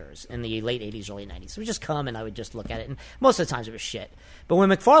 10 years in the late 80s, early 90s. So it would just come and I would just look at it, and most of the times it was shit. But when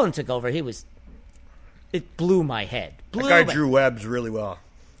McFarlane took over, it blew my head. That guy drew webs really well.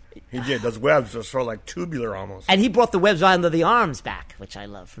 He did. Those webs are sort of like tubular almost. And he brought the webs under the arms back, which I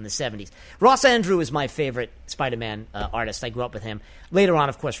love, from the 70s. Ross Andru is my favorite Spider-Man artist. I grew up with him. Later on,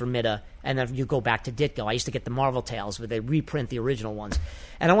 of course, Romita, and then you go back to Ditko. I used to get the Marvel Tales where they reprint the original ones.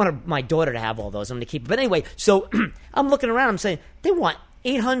 And I wanted my daughter to have all those. I'm going to keep it. But anyway, so I'm looking around. I'm saying, they want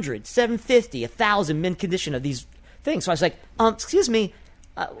 800, 750, 1,000 mint condition of these things. So I was like, excuse me.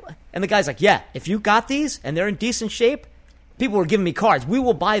 And the guy's like, yeah, if you got these and they're in decent shape, people were giving me cards. We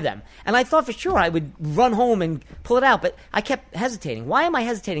will buy them. And I thought for sure I would run home and pull it out, but I kept hesitating. Why am I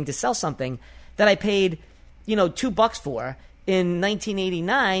hesitating to sell something that I paid, $2 for in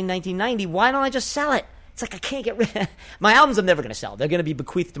 1989, 1990? Why don't I just sell it it's like I can't get rid. My albums I'm never going to sell. They're going to be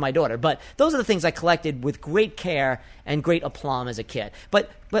bequeathed to my daughter. But those are the things I collected with great care and great aplomb as a kid. But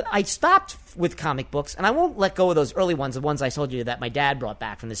I stopped with comic books, and I won't let go of those early ones, the ones I told you that my dad brought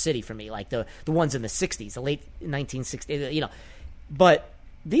back from the city for me, like the ones in the 60s, the late 1960s, you know. But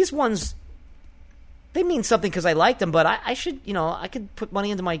these ones, they mean something because I like them, but I should, you know, I could put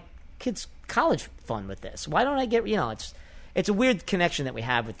money into my kids' college fund with this. Why don't I get, you know, it's a weird connection that we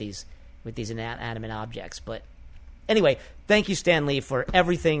have with these inanimate objects. But anyway, thank you, Stan Lee, for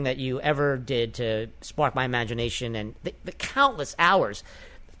everything that you ever did to spark my imagination and the countless hours.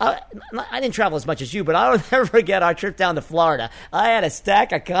 I didn't travel as much as you, but I'll never forget our trip down to Florida. I had a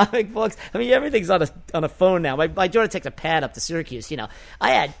stack of comic books. I mean, everything's on a phone now. My daughter takes a pad up to Syracuse. You know, I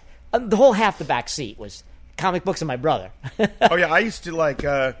had the whole half the back seat was comic books and my brother. Oh yeah, I used to like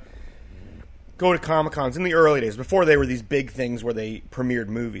go to Comic-Cons in the early days before they were these big things where they premiered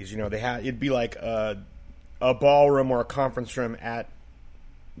movies. You know, it'd be like a ballroom or a conference room at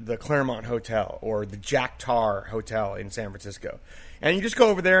the Claremont Hotel or the Jack Tar Hotel in San Francisco. And you just go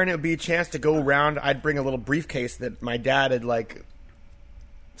over there and it would be a chance to go around. I'd bring a little briefcase that my dad had like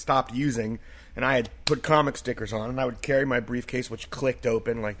stopped using, and I had put comic stickers on, and I would carry my briefcase, which clicked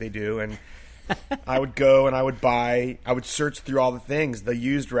open like they do, and I would go and I would search through all the things, the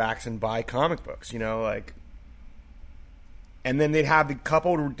used racks, and buy comic books, you know, like. And then they'd have a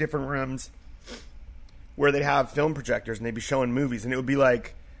couple of different rooms where they'd have film projectors and they'd be showing movies, and it would be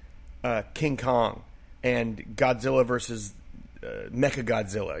like King Kong and Godzilla versus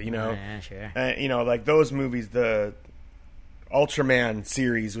Mechagodzilla, you know. Yeah, sure. You know, like those movies, the Ultraman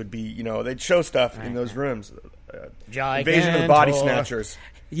series would be, you know, they'd show stuff in those rooms. Invasion of the Body Snatchers.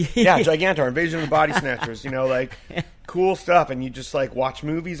 Yeah, Gigantor, Invasion of the Body Snatchers, you know, like cool stuff. And you just like watch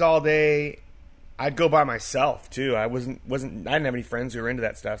movies all day. I'd go by myself too. I didn't have any friends who were into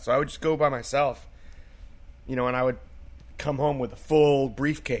that stuff, so I would just go by myself, you know, and I would come home with a full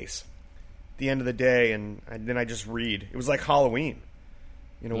briefcase at the end of the day, and then I just read. It was like Halloween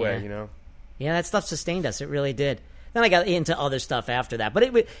in a way, you know. Yeah, that stuff sustained us. It really did. Then I got into other stuff after that, but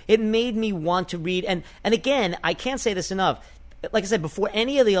it made me want to read. And again, I can't say this enough. Like I said, before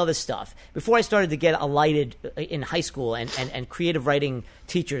any of the other stuff, before I started to get alighted in high school, and creative writing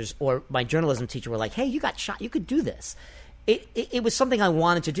teachers or my journalism teacher were like, "Hey, you got shot. You could do this." It was something I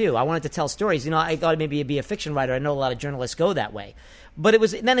wanted to do. I wanted to tell stories. You know, I thought maybe I'd be a fiction writer. I know a lot of journalists go that way. But it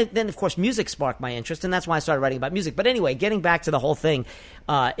was then of course music sparked my interest, and that's why I started writing about music. But anyway, getting back to the whole thing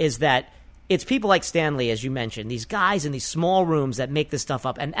is that it's people like Stan Lee, as you mentioned, these guys in these small rooms that make this stuff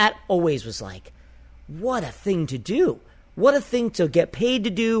up, and that always was like, what a thing to do. What a thing to get paid to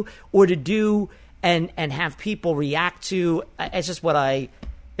do or to do and have people react to. It's just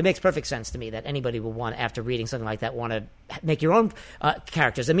it makes perfect sense to me that anybody would want, after reading something like that, want to make your own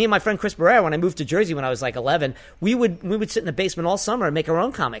characters. And me and my friend Chris Barrera, when I moved to Jersey when I was like 11, we would sit in the basement all summer and make our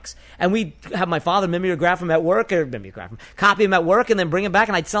own comics. And we'd have my father mimeograph them at work, copy them at work, and then bring them back,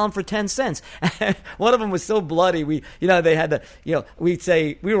 and I'd sell them for 10 cents. One of them was so bloody. They had we'd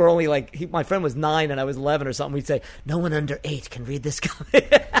say, we were only like, my friend was 9 and I was 11 or something. We'd say, no one under 8 can read this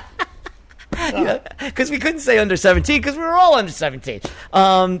comic. Because we couldn't say under 17 because we were all under 17.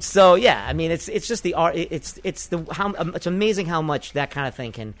 So yeah, I mean, it's just the art. It's amazing how much that kind of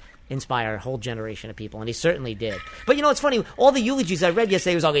thing can inspire a whole generation of people, and he certainly did. But you know, it's funny. All the eulogies I read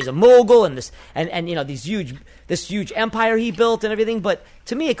yesterday was always a mogul and this, and you know, this huge empire he built and everything. But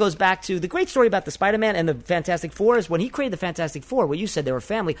to me, it goes back to the great story about the Spider-Man and the Fantastic Four. Is when he created the Fantastic Four, well, you said they were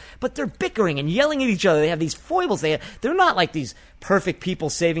family, but they're bickering and yelling at each other. They have these foibles. They're not like these perfect people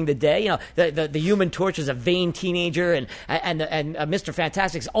saving the day. You know, the Human Torch is a vain teenager, and Mr.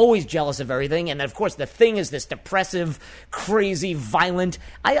 Fantastic's always jealous of everything, and of course the Thing is this depressive, crazy, violent.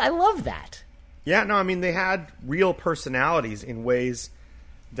 I love that. Yeah, no, I mean, they had real personalities in ways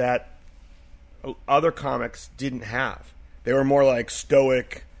that other comics didn't have. They were more like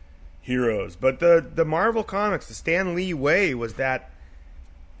stoic heroes. But the Marvel comics, the Stan Lee way, was that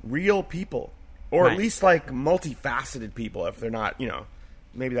real people. Or right. At least like multifaceted people, if they're not, you know,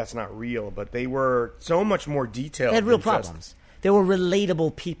 maybe that's not real, but they were so much more detailed. They had real problems. They were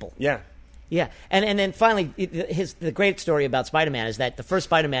relatable people. Yeah. Yeah, and then finally, the great story about Spider-Man is that the first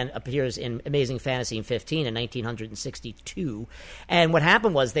Spider-Man appears in Amazing Fantasy 15 in 1962, and what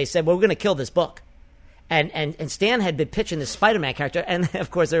happened was they said, well, we're going to kill this book. And Stan had been pitching this Spider-Man character, and of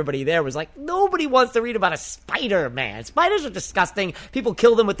course everybody there was like, nobody wants to read about a Spider-Man. Spiders are disgusting. People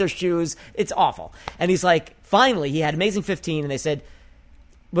kill them with their shoes. It's awful. And he's like, finally, he had Amazing 15, and they said,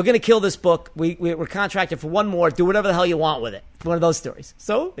 we're going to kill this book. We're contracted for one more. Do whatever the hell you want with it. One of those stories.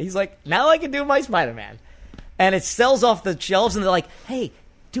 So he's like, now I can do my Spider-Man. And it sells off the shelves, and they're like, hey,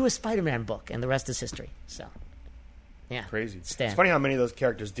 do a Spider-Man book, and the rest is history. So, yeah, Crazy. Stan. It's funny how many of those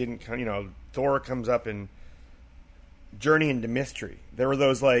characters didn't come. Thor comes up in Journey into Mystery. There were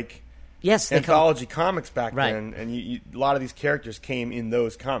those yes, anthology comics back Right. then, and a lot of these characters came in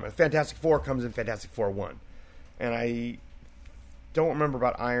those comics. Fantastic Four comes in Fantastic Four 1. And I don't remember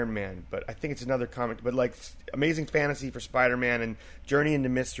about Iron Man, but I think it's another comic. But Amazing Fantasy for Spider-Man and Journey into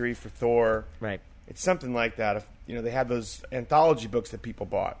Mystery for Thor. Right. It's something like that. If, they had those anthology books that people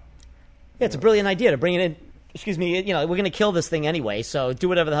bought. Yeah, it's a brilliant idea to bring it in. Excuse me, we're going to kill this thing anyway, so do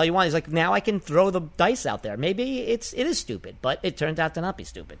whatever the hell you want. He's like, now I can throw the dice out there. Maybe it is stupid, but it turned out to not be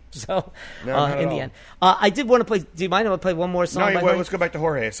stupid. So, in the end. I did want to play, do you mind if I play one more song? No, let's go back to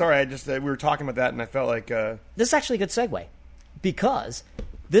Jorge. Sorry, I just, we were talking about that, and I felt like... This is actually a good segue, because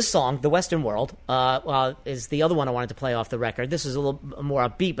this song, The Western World, is the other one I wanted to play off the record. This is a little more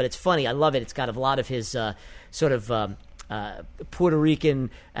upbeat, but it's funny. I love it. It's got a lot of his sort of... Puerto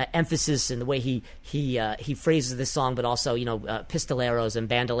Rican emphasis in the way he phrases this song, but also pistoleros and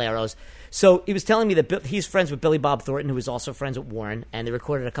bandoleros. So he was telling me that he's friends with Billy Bob Thornton, who was also friends with Warren, and they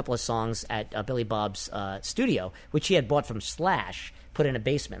recorded a couple of songs at Billy Bob's studio, which he had bought from Slash, put in a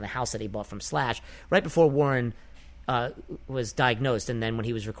basement in the house that he bought from Slash right before Warren was diagnosed. And then when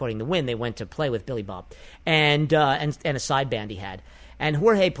he was recording The Wind, they went to play with Billy Bob and a side band he had. And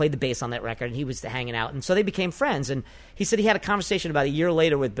Jorge played the bass on that record, and he was hanging out. And so they became friends. And he said he had a conversation about a year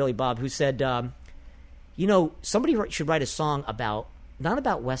later with Billy Bob, who said, somebody should write a song not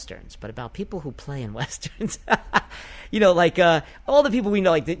about Westerns, but about people who play in Westerns. All the people we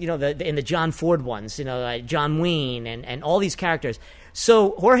know, in the John Ford ones, John Wayne and all these characters.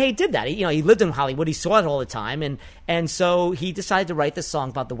 So Jorge did that. He lived in Hollywood. He saw it all the time. And so he decided to write this song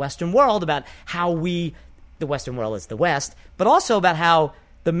about the Western world, about how the Western world is the West, but also about how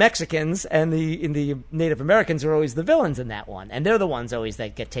the Mexicans and the Native Americans are always the villains in that one, and they're the ones always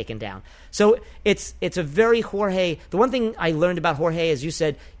that get taken down. So it's a very Jorge. The one thing I learned about Jorge, as you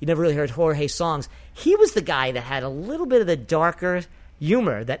said, you never really heard Jorge songs. He was the guy that had a little bit of the darker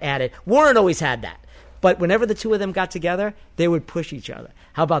humor that added. Warren always had that. But whenever the two of them got together, they would push each other.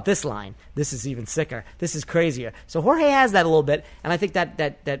 How about this line? This is even sicker. This is crazier. So Jorge has that a little bit, and I think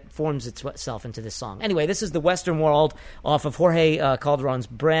that forms itself into this song. Anyway, this is The Western World off of Jorge Calderon's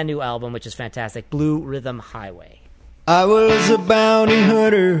brand new album, which is fantastic, Blue Rhythm Highway. I was a bounty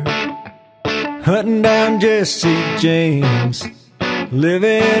hunter, hunting down Jesse James,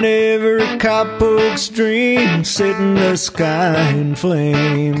 living every coppoke stream, setting the sky in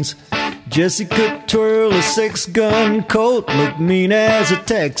flames. Jesse could twirl a 6-gun Colt, look mean as a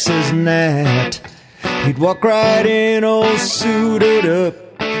Texas gnat. He'd walk right in all suited up,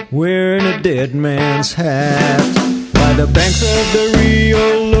 wearing a dead man's hat. By the banks of the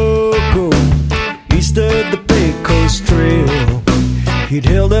Rio Loco, east of the Pecos Trail, he'd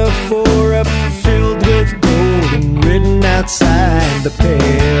held a 4-up filled with gold and ridden outside the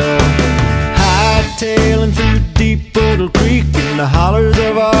pale. Tailing through Deep Little Creek in the hollers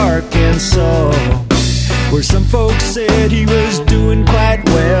of Arkansas, where some folks said he was doing quite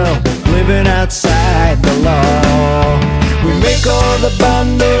well, living outside the law. We make all the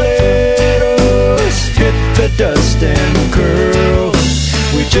bandoleros hit the dust and curl.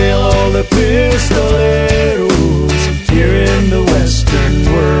 We jail all the pistoleros here in the Western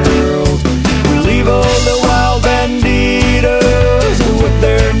world. We leave all the wild banditos with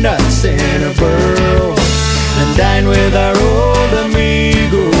their nuts in a burl, and dine with our old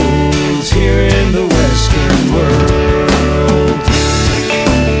amigos here in the Western world.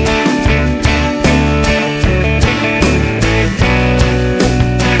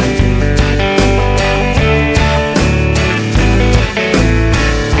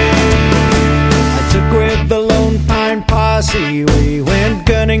 I took with the Lone Pine Posse, we went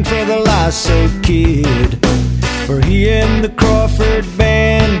gunning for the Lasso Kid, for he and the Crawford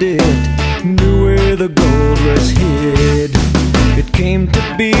Bandit knew where the gold was hid. It came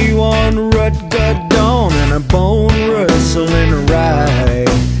to be one rut-gut dawn and a bone-rustling ride,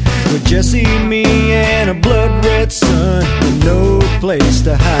 with Jesse, me, and a blood-red sun with no place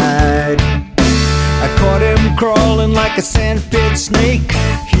to hide. I caught him crawling like a sandpit snake.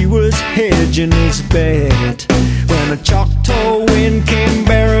 He was hedging his bet when a Choctaw wind came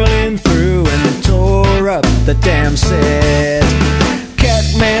barreling through and tore up the damn set.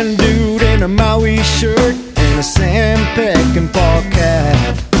 Catman dude in a Maui shirt and a Sam Peckinpah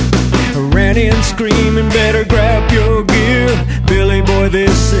cap ran in screaming, better grab your gear, Billy boy,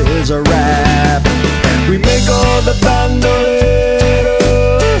 this is a wrap. We make all the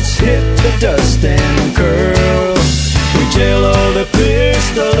bandoleros hit the dust and curl. We jail all the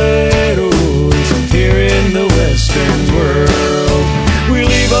pistoleros here in the Western world. We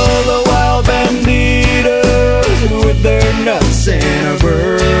leave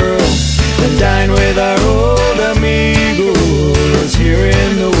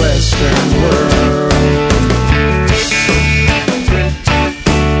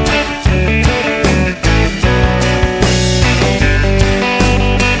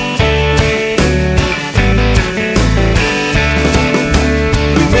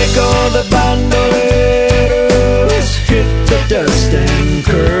like all the bandoleros hit the dust and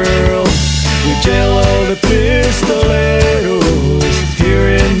curl. We jail all the pistoleros here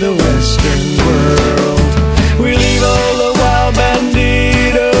in the Western world. We leave all the wild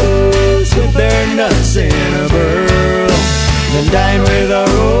banditos with their nuts in a burl, then dine with our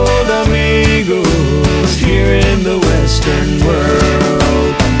old amigos here in the Western world.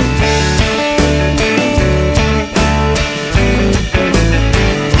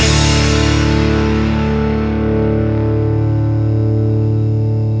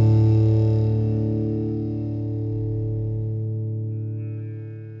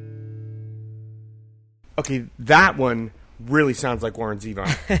 Okay, that one really sounds like Warren Zevon.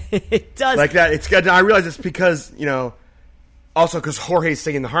 It does. Like that. It's good. I realize it's because, also because Jorge's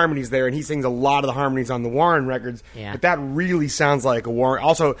singing the harmonies there, and he sings a lot of the harmonies on the Warren records. Yeah. But that really sounds like a Warren.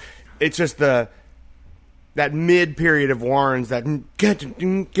 Also, it's just that mid period of Warren's that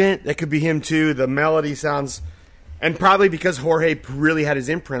could be him too. The melody sounds, and probably because Jorge really had his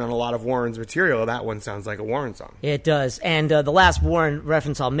imprint on a lot of Warren's material, that one sounds like a Warren song. It does. And the last Warren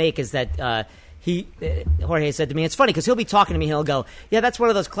reference I'll make is that Jorge said to me, it's funny because he'll be talking to me and he'll go, yeah, that's one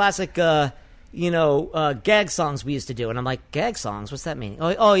of those classic, gag songs we used to do. And I'm like, gag songs? What's that mean?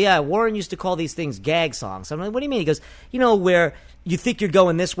 Oh, yeah, Warren used to call these things gag songs. I'm like, what do you mean? He goes, where you think you're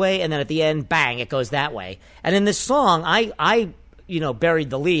going this way and then at the end, bang, it goes that way. And in this song, I buried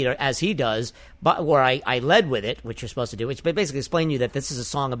the lead, or as he does, but where I led with it, which you're supposed to do, which basically explain to you that this is a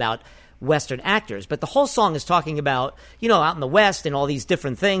song about Western actors. But the whole song is talking about, out in the West and all these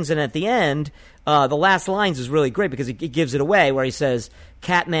different things. And at the end, the last lines is really great because it gives it away, where he says,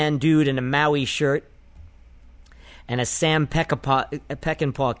 Catman dude in a Maui shirt and a Sam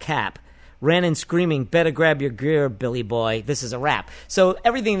Peckinpah cap. Ran in screaming, better grab your gear, Billy boy. This is a rap. So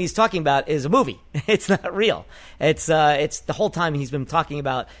everything he's talking about is a movie. It's not real. It's the whole time he's been talking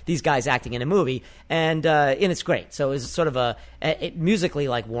about these guys acting in a movie, and it's great. So it's sort of musically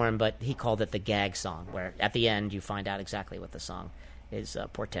like Warren, but he called it the gag song, where at the end you find out exactly what the song is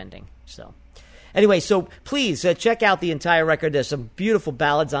portending. So anyway, so please check out the entire record. There's some beautiful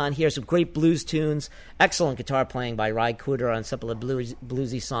ballads on here, some great blues tunes, excellent guitar playing by Ry Cooder on some of the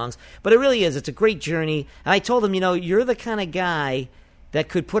bluesy songs. But it really is. It's a great journey. And I told him, you're the kind of guy that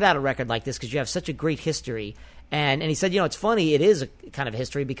could put out a record like this because you have such a great history. And he said, it's funny, it is a kind of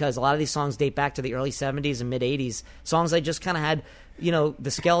history because a lot of these songs date back to the early 70s and mid-80s, songs I just kind of had,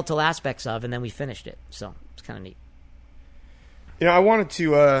 the skeletal aspects of, and then we finished it. So it's kind of neat. I wanted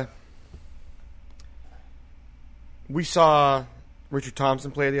to... We saw Richard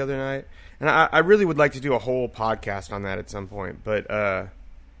Thompson play the other night, and I really would like to do a whole podcast on that at some point. But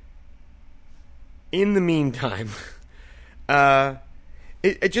in the meantime,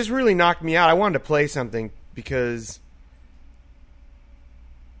 it just really knocked me out. I wanted to play something because,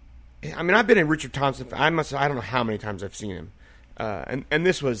 I've been in Richard Thompson. I don't know how many times I've seen him, and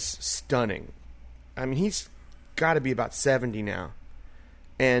this was stunning. He's got to be about 70 now,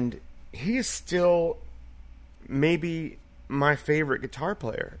 and he is still maybe my favorite guitar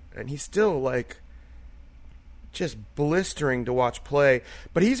player, and he's still just blistering to watch play.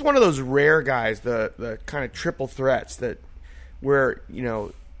 But he's one of those rare guys, the kind of triple threats where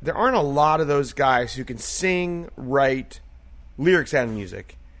there aren't a lot of those guys who can sing, write lyrics and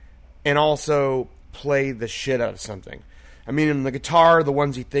music, and also play the shit out of something. In the guitar, the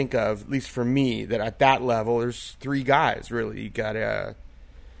ones you think of, at least for me, that at that level, there's three guys really. You got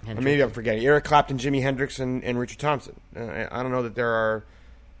maybe I'm forgetting Eric Clapton, Jimi Hendrix, and Richard Thompson. I don't know that there are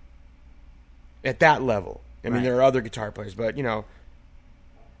at that level. Right. There are other guitar players, but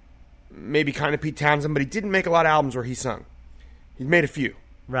maybe kind of Pete Townsend, but he didn't make a lot of albums where he sung. He made a few,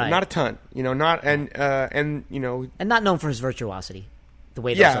 right? Not a ton, not and not known for his virtuosity. The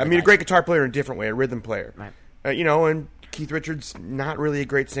way, a great guitar player in a different way, a rhythm player, right? And Keith Richards, not really a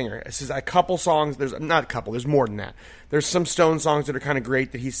great singer. This is a couple songs. There's not a couple. There's more than that. There's some Stone songs that are kind of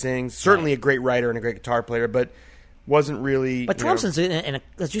great that he sings. Certainly a great writer and a great guitar player, but wasn't really. But Thompson's,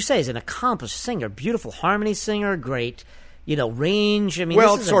 as you say, is an accomplished singer, beautiful harmony singer, great, range.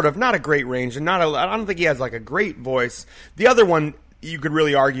 Sort of not a great range, and I don't think he has a great voice. The other one you could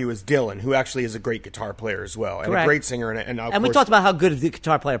really argue is Dylan, who actually is a great guitar player as well, and Correct. a great singer, and of we course, talked about how good the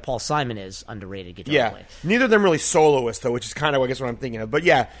guitar player Paul Simon is, underrated guitar player. Neither of them really soloists, though, which is kind of, I guess, what I'm thinking of. But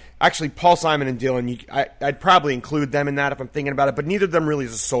yeah, actually, Paul Simon and Dylan, I'd probably include them in that if I'm thinking about it, but neither of them really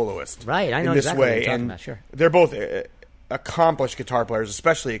is a soloist. Right, I know in this exactly way. what you're talking and about, sure. They're both accomplished guitar players,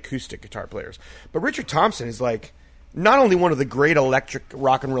 especially acoustic guitar players. But Richard Thompson is not only one of the great electric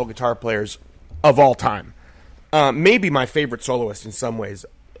rock and roll guitar players of all time, maybe my favorite soloist in some ways,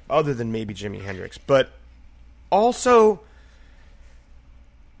 other than maybe Jimi Hendrix, but also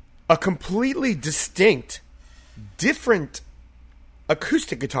a completely distinct, different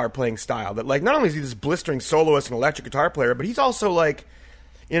acoustic guitar playing style. That, like, not only is he this blistering soloist and electric guitar player, but he's also, like,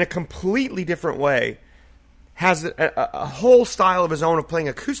 in a completely different way, has a whole style of his own of playing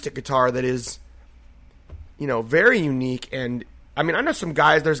acoustic guitar that is, you know, very unique. And I mean, I know some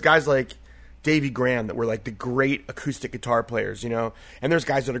guys, there's guys like Davey Graham that were like the great acoustic guitar players, you know, and there's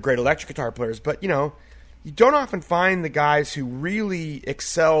guys that are great electric guitar players, but, you know, you don't often find the guys who really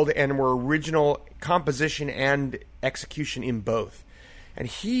excelled and were original composition and execution in both. And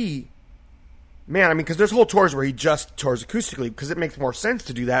he, man, I mean, because there's whole tours where he just tours acoustically because it makes more sense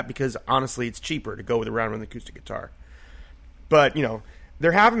to do that because, honestly, it's cheaper to go around with an acoustic guitar. But, you know,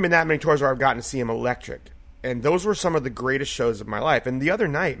 there haven't been that many tours where I've gotten to see him electric. And those were some of the greatest shows of my life. And the other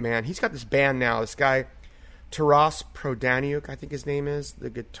night, man, he's got this band now, this guy, Taras Prodaniuk, I think his name is,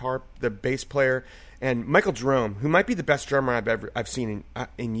 the bass player, and Michael Jerome, who might be the best drummer I've seen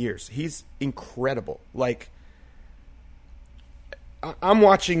in years. He's incredible. Like, I'm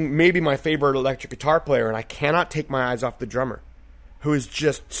watching maybe my favorite electric guitar player, and I cannot take my eyes off the drummer, who is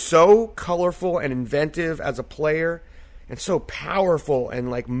just so colorful and inventive as a player, and so powerful and,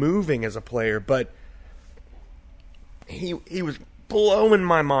 like, moving as a player. But he was blowing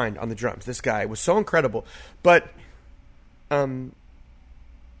my mind on the drums. This guy was so incredible. But there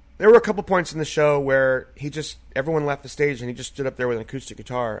were a couple points in the show where everyone left the stage and he just stood up there with an acoustic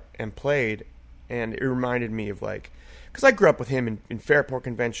guitar and played, and it reminded me of, like, because I grew up with him in Fairport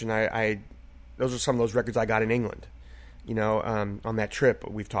Convention. Those are some of those records I got in England, you know, on that trip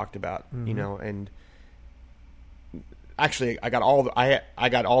we've talked about, you know, and actually I got all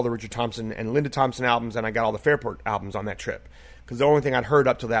the Richard Thompson and Linda Thompson albums, and I got all the Fairport albums on that trip. Because the only thing I'd heard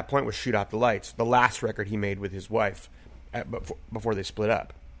up to that point was Shoot Out the Lights, the last record he made with his wife before they split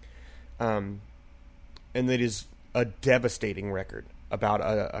up. And it is a devastating record about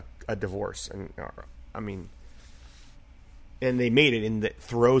a divorce. And I mean, and they made it in the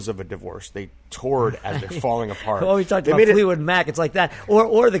throes of a divorce. They toured as they're falling apart. Well, we talked about Fleetwood Mac. It's like that,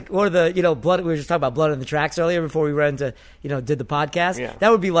 or the you know, Blood. We were just talking about Blood on the Tracks earlier before we ran to, you know, did the podcast. Yeah.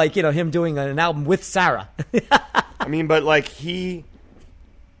 That would be like, you know, him doing an album with Sarah. I mean, but like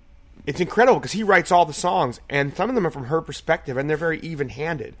it's incredible because he writes all the songs, and some of them are from her perspective, and they're very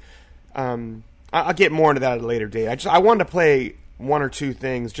even-handed. I'll get more into that at a later date. I wanted to play one or two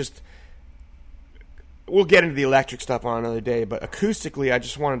things. We'll get into the electric stuff on another day, but acoustically, I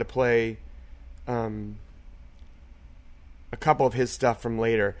just wanted to play a couple of his stuff from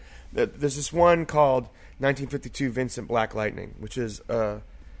later. There's this one called 1952 Vincent Black Lightning, which is a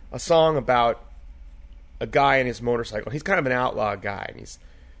song about a guy and his motorcycle. He's kind of an outlaw guy, and he's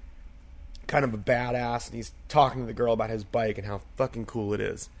kind of a badass, and he's talking to the girl about his bike and how fucking cool it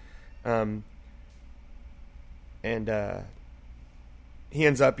is. He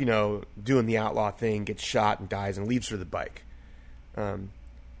ends up, you know, doing the outlaw thing, gets shot and dies, and leaves for the bike. But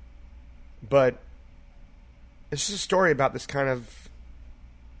it's just a story about this kind of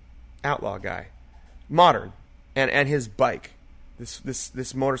outlaw guy, modern, and his bike,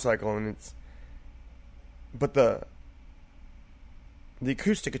 this motorcycle, and but the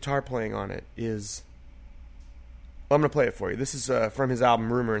acoustic guitar playing on it is. Well, I'm going to play it for you. This is from his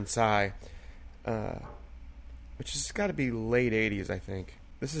album Rumor and Sigh, which has got to be late 80s, I think.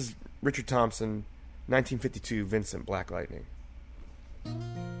 This is Richard Thompson, 1952, Vincent Black Lightning.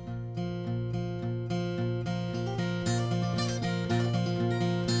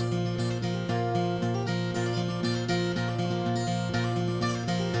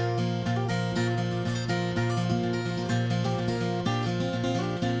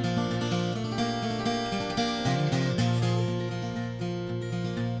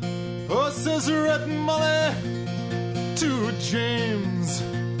 Says Red Molly to James,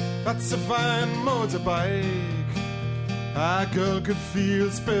 that's a fine motorbike. A girl could feel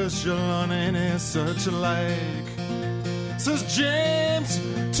special on any such like. Says James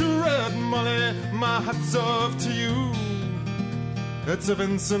to Red Molly, my hat's off to you. It's a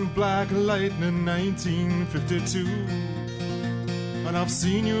Vincent Black Lightning 1952. And I've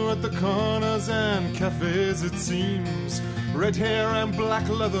seen you at the corners and cafes, it seems. Red hair and black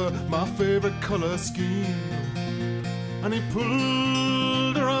leather, my favorite color scheme. And he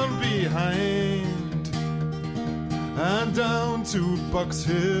pulled her on behind and down to Box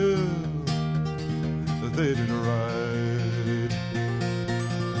Hill they did ride.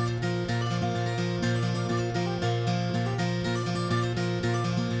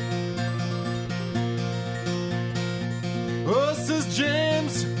 Oh, says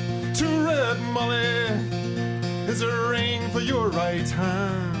James to Red Molly, is a ring for your right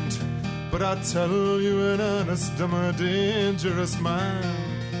hand, but I tell you in earnest, I'm a dangerous man.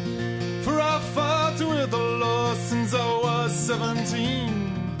 For I fought with the law since I was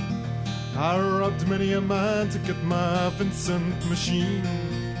 17. I robbed many a man to get my Vincent machine.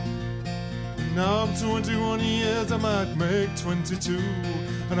 Now I'm 21 years, I might make 22,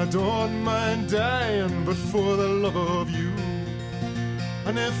 and I don't mind dying, but for the love of you.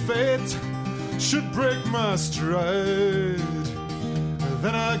 And if fate should break my stride,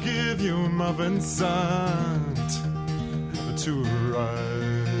 then I'll give you my Vincent to ride.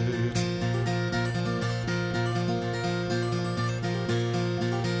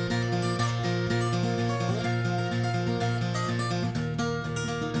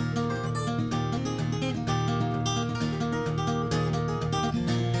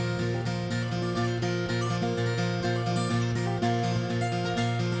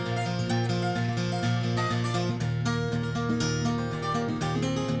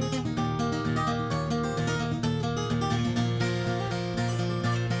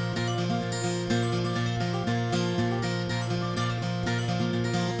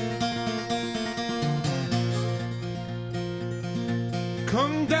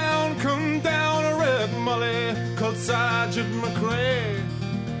 Come down, Red Molly, called Sergeant McRae.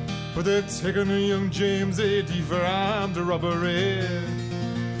 For they've taken a young James A.D. for armed robbery.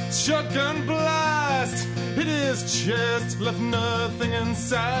 Shotgun blast hit his chest, left nothing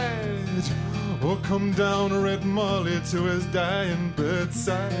inside. Oh, come down, Red Molly, to his dying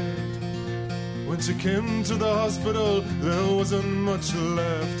bedside. When she came to the hospital, there wasn't much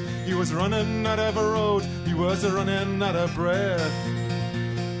left. He was running out of a road, he was running out of breath.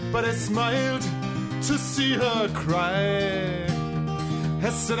 But I smiled to see her cry. I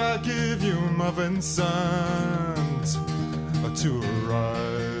said, I'll give you my Vincent to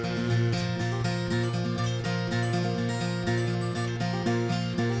ride.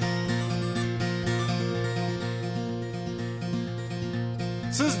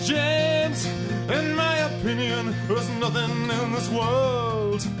 Says James, in my opinion, there's nothing in this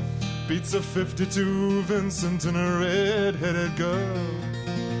world beats a 52 Vincent and a red-headed girl.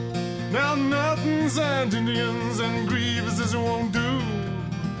 Now Mountains and Indians and Greaves won't do.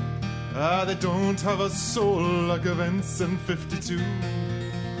 They don't have a soul like a Vincent 52.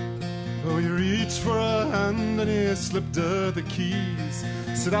 Oh, you reached for a hand and he slipped her the keys.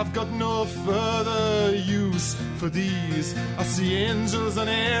 Said, I've got no further use for these. I see angels and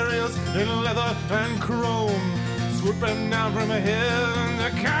aerials in leather and chrome, swooping down from heaven to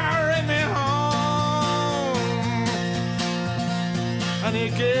carry me home. And he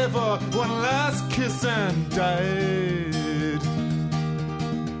gave her one last kiss and died.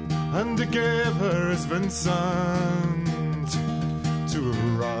 And he gave her his Vincent to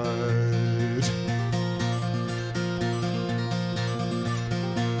ride.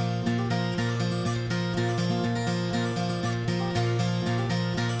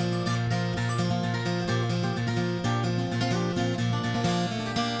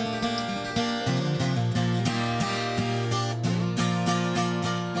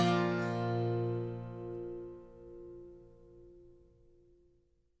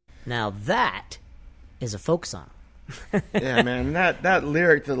 Now that is a folk song. Yeah, man. That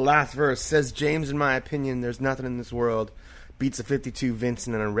lyric to the last verse says, James, in my opinion, there's nothing in this world beats a 52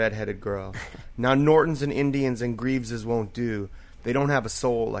 Vincent and a red-headed girl. Now Nortons and Indians and Greaveses won't do. They don't have a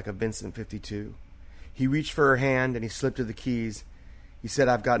soul like a Vincent 52. He reached for her hand and he slipped her the keys. He said,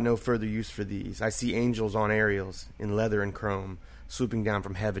 I've got no further use for these. I see angels on aerials in leather and chrome, swooping down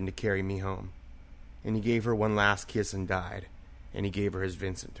from heaven to carry me home. And he gave her one last kiss and died. And he gave her his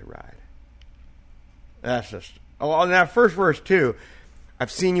Vincent to ride. That's just... Oh, and that first verse, too. I've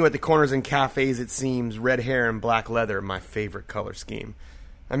seen you at the corners and cafes, it seems. Red hair and black leather, my favorite color scheme.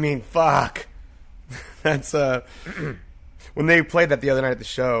 I mean, fuck. That's, when they played that the other night at the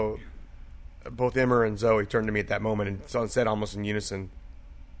show, both Immer and Zoe turned to me at that moment and said almost in unison,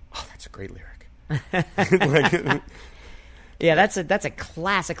 oh, that's a great lyric. Yeah, that's a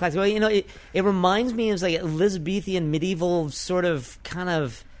classic. Well, you know, it reminds me of like Elizabethan medieval sort of kind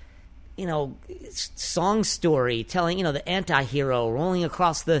of, you know, song story telling, you know, the anti-hero rolling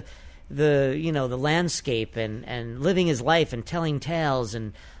across the you know, the landscape and living his life and telling tales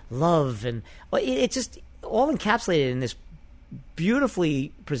and love and it's just all encapsulated in this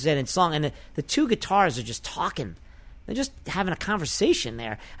beautifully presented song. And the two guitars are just talking. They're just having a conversation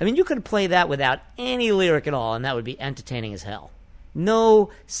there. I mean, you could play that without any lyric at all, and that would be entertaining as hell.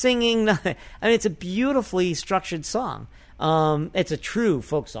 No singing, nothing. I mean, it's a beautifully structured song. It's a true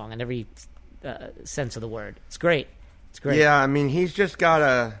folk song in every sense of the word. It's great. It's great. Yeah, I mean, he's just got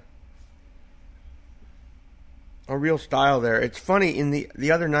a real style there. It's funny, in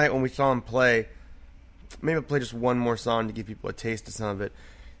the other night when we saw him play, maybe I'll play just one more song to give people a taste of some of it.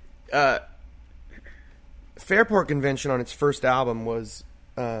 Fairport Convention on its first album was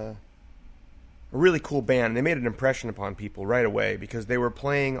a really cool band. They made an impression upon people right away because they were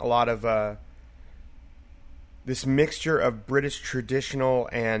playing a lot of this mixture of British traditional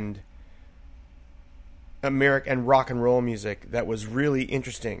and American and rock and roll music that was really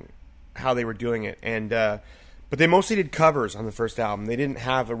interesting how they were doing it. And but they mostly did covers on the first album. They didn't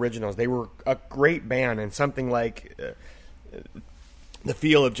have originals. They were a great band and something like the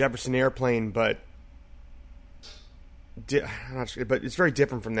feel of Jefferson Airplane, but I'm not sure, but it's very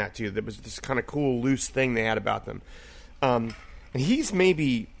different from that too. There was this kind of cool, loose thing they had about them. And he's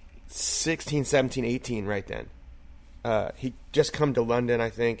maybe 16, 17, 18 right then. He just come to London, I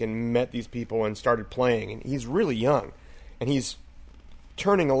think, and met these people and started playing. And he's really young, and he's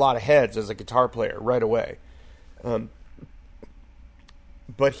turning a lot of heads as a guitar player right away.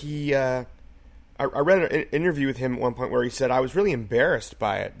 But he, I read an interview with him at one point where he said, I was really embarrassed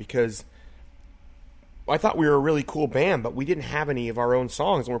by it because I thought we were a really cool band, but we didn't have any of our own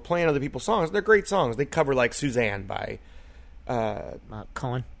songs, and we're playing other people's songs. They're great songs. They cover like Suzanne by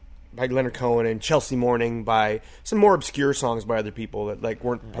Cohen. By Leonard Cohen, and Chelsea Morning by some more obscure songs by other people that like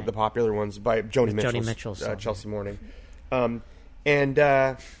weren't the popular ones by Joni Mitchell's Chelsea Morning.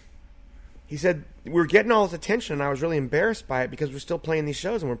 And he said we were getting all his attention, and I was really embarrassed by it because we're still playing these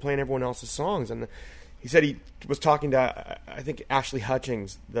shows and we're playing everyone else's songs. And he said he was talking to I think Ashley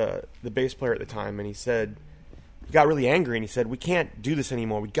Hutchings, the bass player at the time, and he said he got really angry and he said we can't do this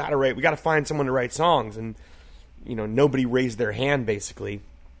anymore. We got to find someone to write songs, and nobody raised their hand basically.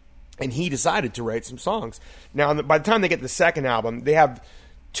 And he decided to write some songs. Now, by the time they get to the second album, they have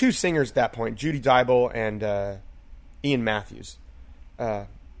two singers at that point, Judy Dybel and Ian Matthews. And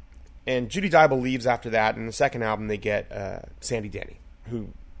Judy Dybel leaves after that, and in the second album they get Sandy Denny, who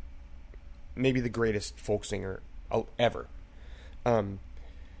may be the greatest folk singer ever.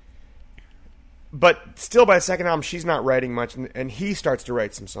 But still, by the second album, she's not writing much, and he starts to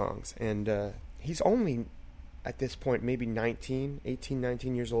write some songs. And he's only, at this point, maybe 18,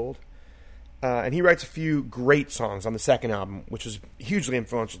 19 years old. And he writes a few great songs on the second album, which was hugely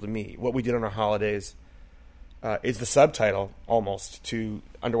influential to me. What We Did on Our Holidays is the subtitle, almost, to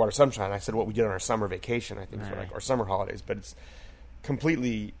Underwater Sunshine. I said What We Did on Our Summer Vacation, I think, Right. or Summer Holidays. But it's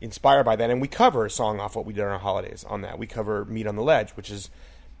completely inspired by that. And we cover a song off What We Did on Our Holidays on that. We cover Meet on the Ledge, which is,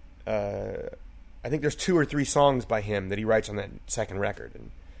 I think there's 2 or 3 songs by him that he writes on that second record. And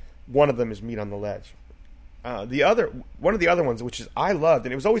one of them is Meet on the Ledge. One of the other ones, which is I loved,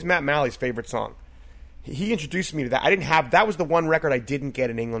 and it was always Matt Malley's favorite song. He introduced me to that. That was the one record I didn't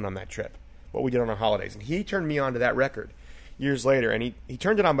get in England on that trip, What We Did on Our Holidays. And he turned me on to that record years later, and he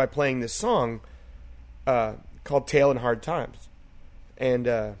turned it on by playing this song called Tale in Hard Times. And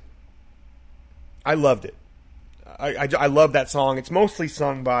I loved it. I love that song. It's mostly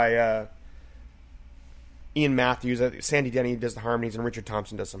sung by Ian Matthews. Sandy Denny does the harmonies, and Richard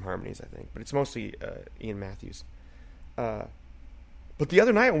Thompson does some harmonies, I think. But it's mostly Ian Matthews. But the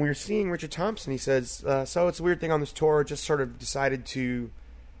other night when we were seeing Richard Thompson, he says, so it's a weird thing on this tour, just sort of decided to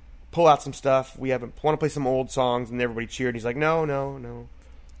pull out some stuff. We want to play some old songs, and everybody cheered. He's like, no,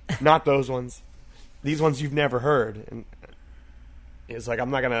 not those ones. These ones you've never heard. And it's like, I'm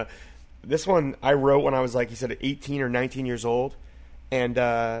not going to... This one I wrote when I was, like he said, 18 or 19 years old. And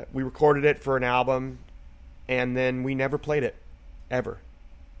we recorded it for an album, and then we never played it, ever.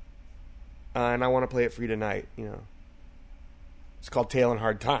 And I want to play it for you tonight, It's called Tale in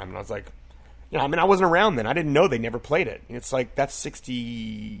Hard Time. And I was like, I wasn't around then. I didn't know they never played it. It's like, that's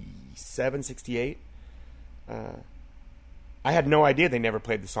 67, 68. I had no idea they never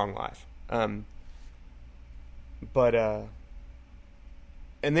played the song live. And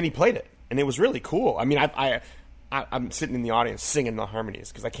then he played it, and it was really cool. I mean, I'm sitting in the audience singing the harmonies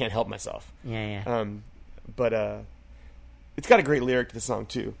because I can't help myself. Yeah. But it's got a great lyric to the song,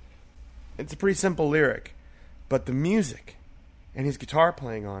 too. It's a pretty simple lyric, but the music and his guitar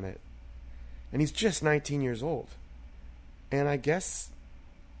playing on it, and he's just 19 years old. And I guess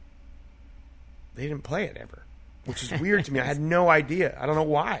they didn't play it ever, which is weird to me. I had no idea. I don't know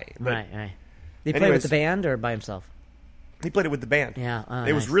why. But Right. Did he play with the band or by himself? He played it with the band. Yeah.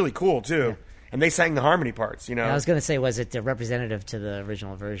 It was really cool, too. Yeah. And they sang the harmony parts, I was going to say, was it representative to the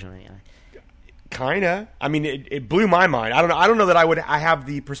original version? Kinda. I mean, it blew my mind. I don't know that I have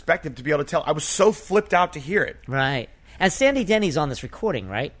the perspective to be able to tell. I was so flipped out to hear it. Right. And Sandy Denny's on this recording,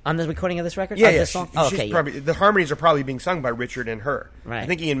 right? On the recording of this record? Yeah, of yeah. This song? The harmonies are probably being sung by Richard and her. Right. I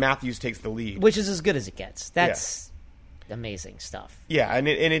think Ian Matthews takes the lead. Which is as good as it gets. That's amazing stuff. Yeah, and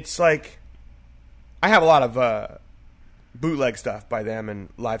it's like... I have a lot of bootleg stuff by them and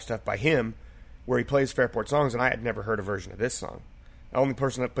live stuff by him where he plays Fairport songs, and I had never heard a version of this song. The only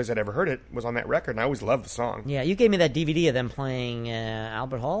place I'd ever heard it was on that record, and I always loved the song. Yeah, you gave me that DVD of them playing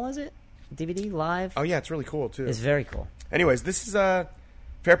Albert Hall, is it? DVD live? Oh, yeah, it's really cool, too. It's very cool. Anyways, this is a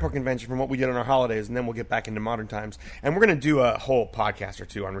Fairport Convention from what we did on our holidays, and then we'll get back into modern times. And we're going to do a whole podcast or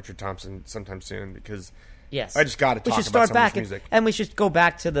two on Richard Thompson sometime soon, because yes, I just got to talk we should about start some back of this music. and we should go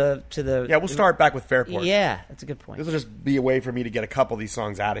back to the Yeah, we'll start back with Fairport. Yeah, that's a good point. This will just be a way for me to get a couple of these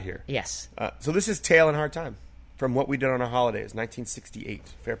songs out of here. Yes. So this is Tale in Hard Time from what we did on our holidays,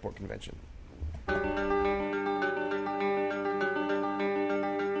 1968, Fairport Convention.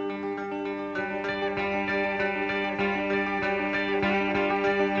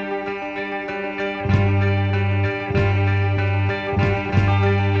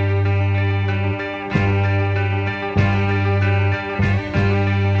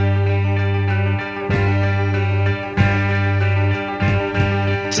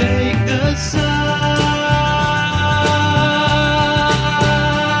 Take the sun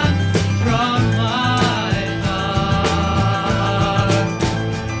from my heart.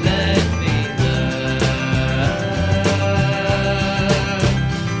 Let me learn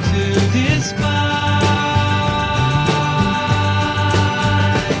to despise.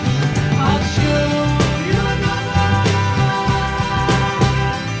 I'll show you another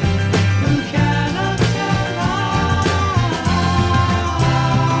who cannot tell lies.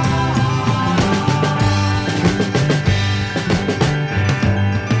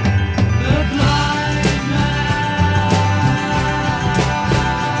 The blind man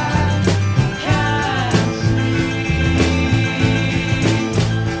can sleep.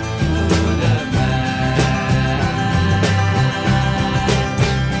 The man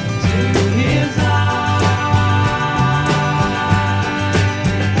to his eyes.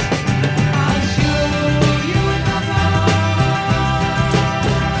 I'll show you another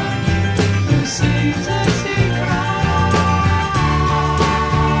who seems as he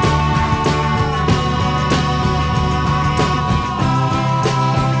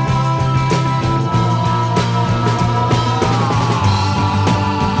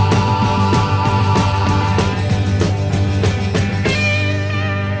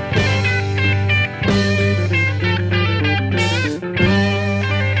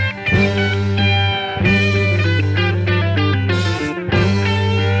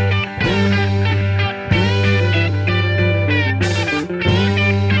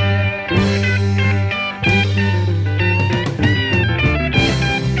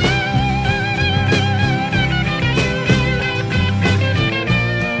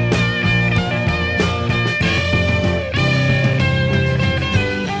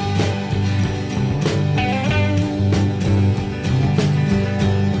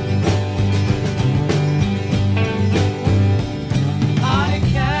I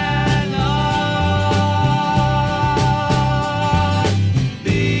cannot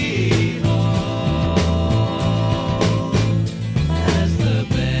behold as the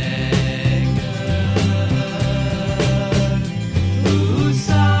beggar who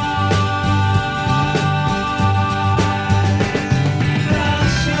sighs. I'll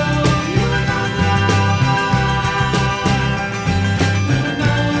show you another who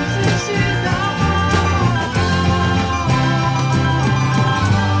knows as he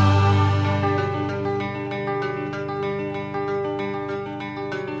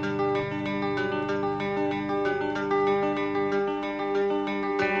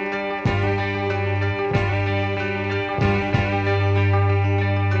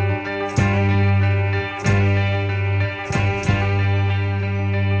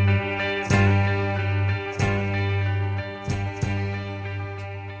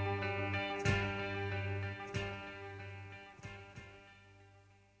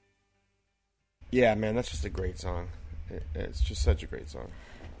Yeah, man, that's just a great song. It's just such a great song.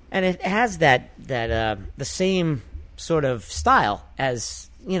 And it has that the same sort of style as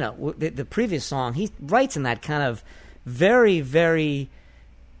the previous song. He writes in that kind of very, very,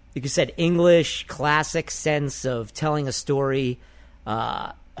 like you said, English classic sense of telling a story.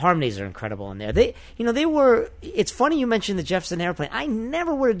 Harmonies are incredible in there. They were. It's funny you mentioned the Jefferson Airplane. I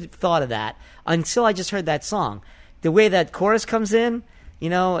never would have thought of that until I just heard that song. The way that chorus comes in.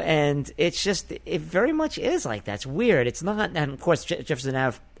 And it's just, it very much is like that. It's weird. It's not, and of course, Jefferson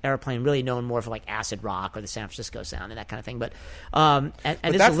Airplane really known more for like acid rock or the San Francisco sound and that kind of thing. But and But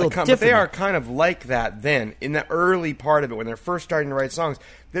this that's is a little but different. they are kind of like that then. In the early part of it, when they're first starting to write songs,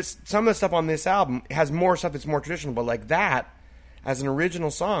 some of the stuff on this album has more stuff that's more traditional, but like that, as an original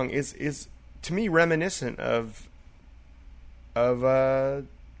song, is to me reminiscent of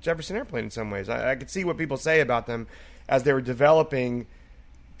Jefferson Airplane in some ways. I could see what people say about them as they were developing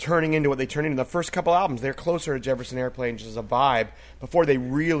turning into what they turn into. The first couple albums, they're closer to Jefferson Airplane just as a vibe before they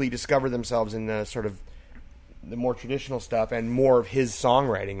really discover themselves in the sort of the more traditional stuff and more of his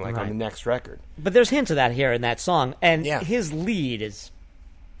songwriting, like on the next record. But there's hints of that here in that song, and Yeah. his lead is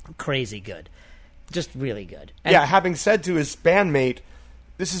crazy good. Just really good. And Yeah, having said to his bandmate,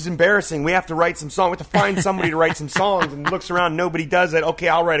 this is embarrassing. We have to write some songs. We have to find somebody to write some songs. And looks around, nobody does it. Okay,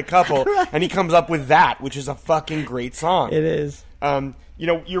 I'll write a couple. And he comes up with that, which is a fucking great song. It is. You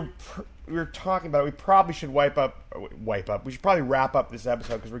know, we were talking about it. We probably should wipe up. We should probably wrap up this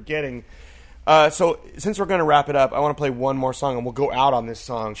episode because we're getting. So since we're going to wrap it up, I want to play one more song, and we'll go out on this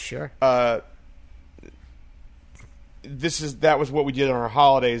song. Sure. That was what we did on our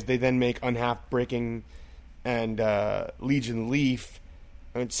holidays. They then make Unhalf Breaking and Legion Leaf.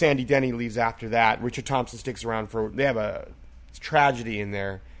 And Sandy Denny leaves after that. Richard Thompson sticks around they have a tragedy in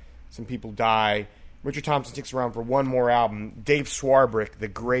there. Some people die. Richard Thompson sticks around for one more album. Dave Swarbrick, the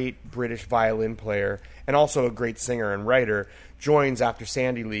great British violin player and also a great singer and writer, joins after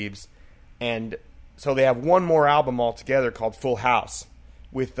Sandy leaves. And so they have one more album altogether called Full House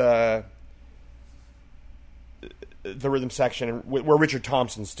with the rhythm section where Richard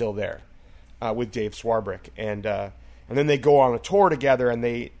Thompson's still there with Dave Swarbrick. And then they go on a tour together, and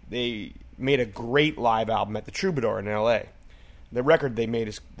they made a great live album at the Troubadour in L.A. The record they made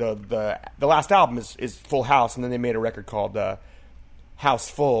is the last album is Full House, and then they made a record called House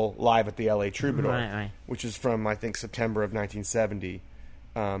Full live at the L.A. Troubadour, Right. which is from, I think, September of 1970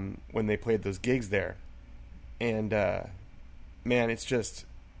 when they played those gigs there. And, man, it's just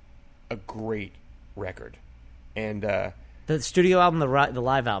a great record. And The studio album, the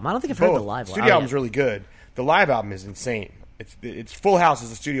live album. I don't think I've heard the live studio album's really good. The live album is insane. It's Full House is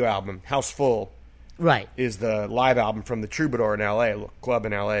the studio album. House Full Right. is the live album from the Troubadour in L.A., club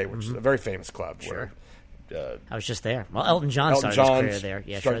in L.A., which is a very famous club. Sure. Where, I was just there. Well, Elton John Elton started his John career there.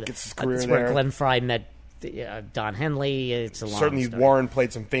 Yeah, gets his career That's where there. Glenn Fry met Don Henley. It's a long certainly story. Warren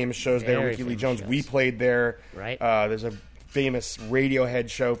played some famous shows there. Very Ricky Lee famous Jones. shows. We played there. Right. There's a famous Radiohead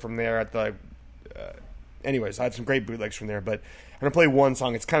show from there at the. Anyways, I had some great bootlegs from there, but I'm gonna play one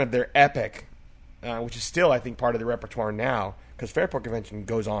song. It's kind of their epic, which is still I think part of the repertoire now because Fairport Convention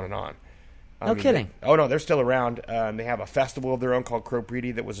goes on and on. No kidding. They're still around. They have a festival of their own called Crow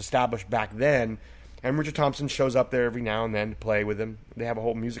Preedy that was established back then, and Richard Thompson shows up there every now and then to play with them. They have a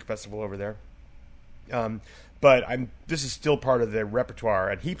whole music festival over there. But this is still part of their repertoire,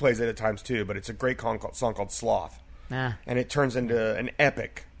 and he plays it at times too. But it's a great song called Sloth, Ah. and it turns into an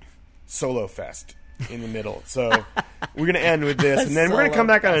epic solo fest in the middle. So we're going to end with this, and then we're going to come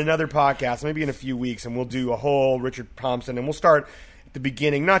back on another podcast, maybe in a few weeks, and we'll do a whole Richard Thompson, and we'll start at the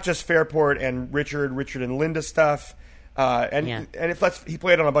beginning, not just Fairport and Richard and Linda stuff. And if he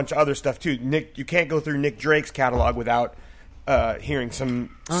played on a bunch of other stuff too. Nick, you can't go through Nick Drake's catalog without hearing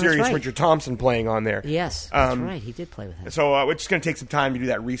some serious right. Richard Thompson playing on there. Yes, that's right. He did play with him. So we're just going to take some time to do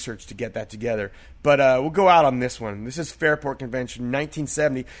that research to get that together. But we'll go out on this one. This is Fairport Convention,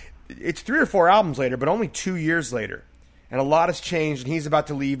 1970. It's 3 or 4 albums later, but only 2 years later. And a lot has changed, and he's about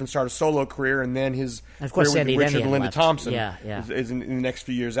to leave and start a solo career, and then his And of course, career Sandy with Richard Denny and Linda left. Thompson Yeah. is in the next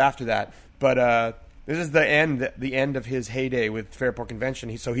few years after that. But this is the end of his heyday with Fairport Convention.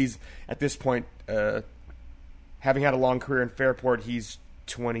 He's at this point, having had a long career in Fairport, he's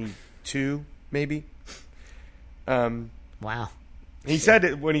 22, maybe. Wow. He said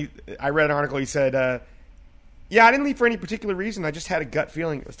I read an article. He said, "Yeah, I didn't leave for any particular reason. I just had a gut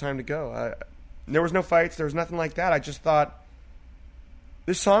feeling it was time to go. There was no fights. There was nothing like that. I just thought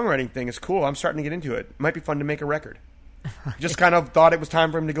this songwriting thing is cool. I'm starting to get into it. It might be fun to make a record." Just kind of thought it was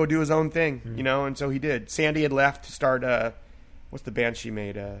time for him to go do his own thing, and so he did. Sandy had left to start. What's the band she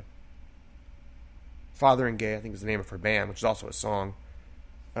made? Father and Gay, I think is the name of her band, which is also a song.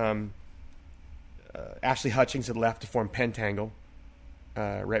 Ashley Hutchings had left to form Pentangle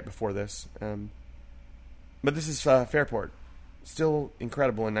right before this. But this is Fairport. Still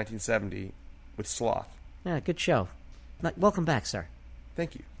incredible in 1970 with Sloth. Yeah, good show. Welcome back, sir.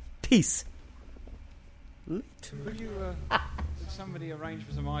 Thank you. Peace. Could somebody arrange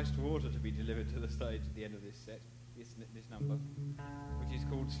for some iced water to be delivered to the stage at the end of this set, this number, which is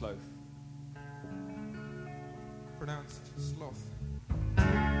called Sloth? Pronounced sloth.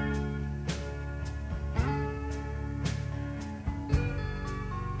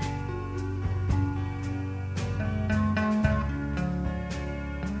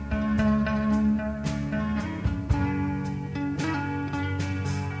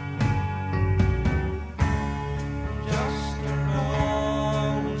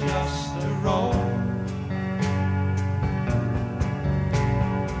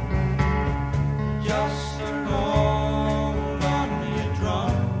 Just a roll on the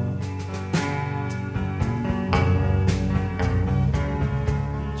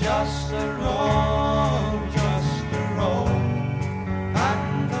a roll, just a roll,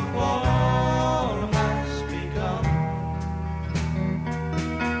 and the ball has begun.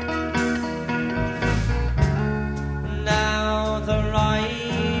 Now the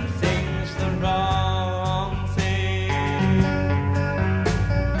right thing's the wrong thing.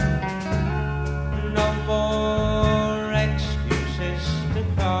 No more excuses to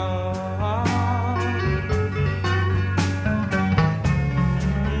come.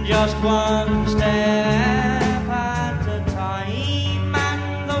 Just one step at a time,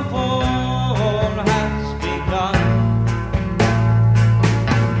 and the war has begun.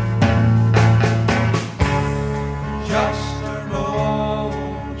 Just a roll,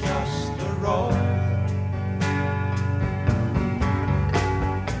 just a roll.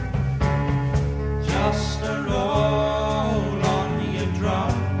 Just a roll on your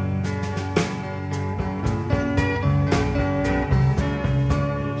drum.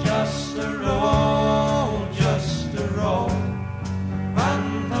 Just a roll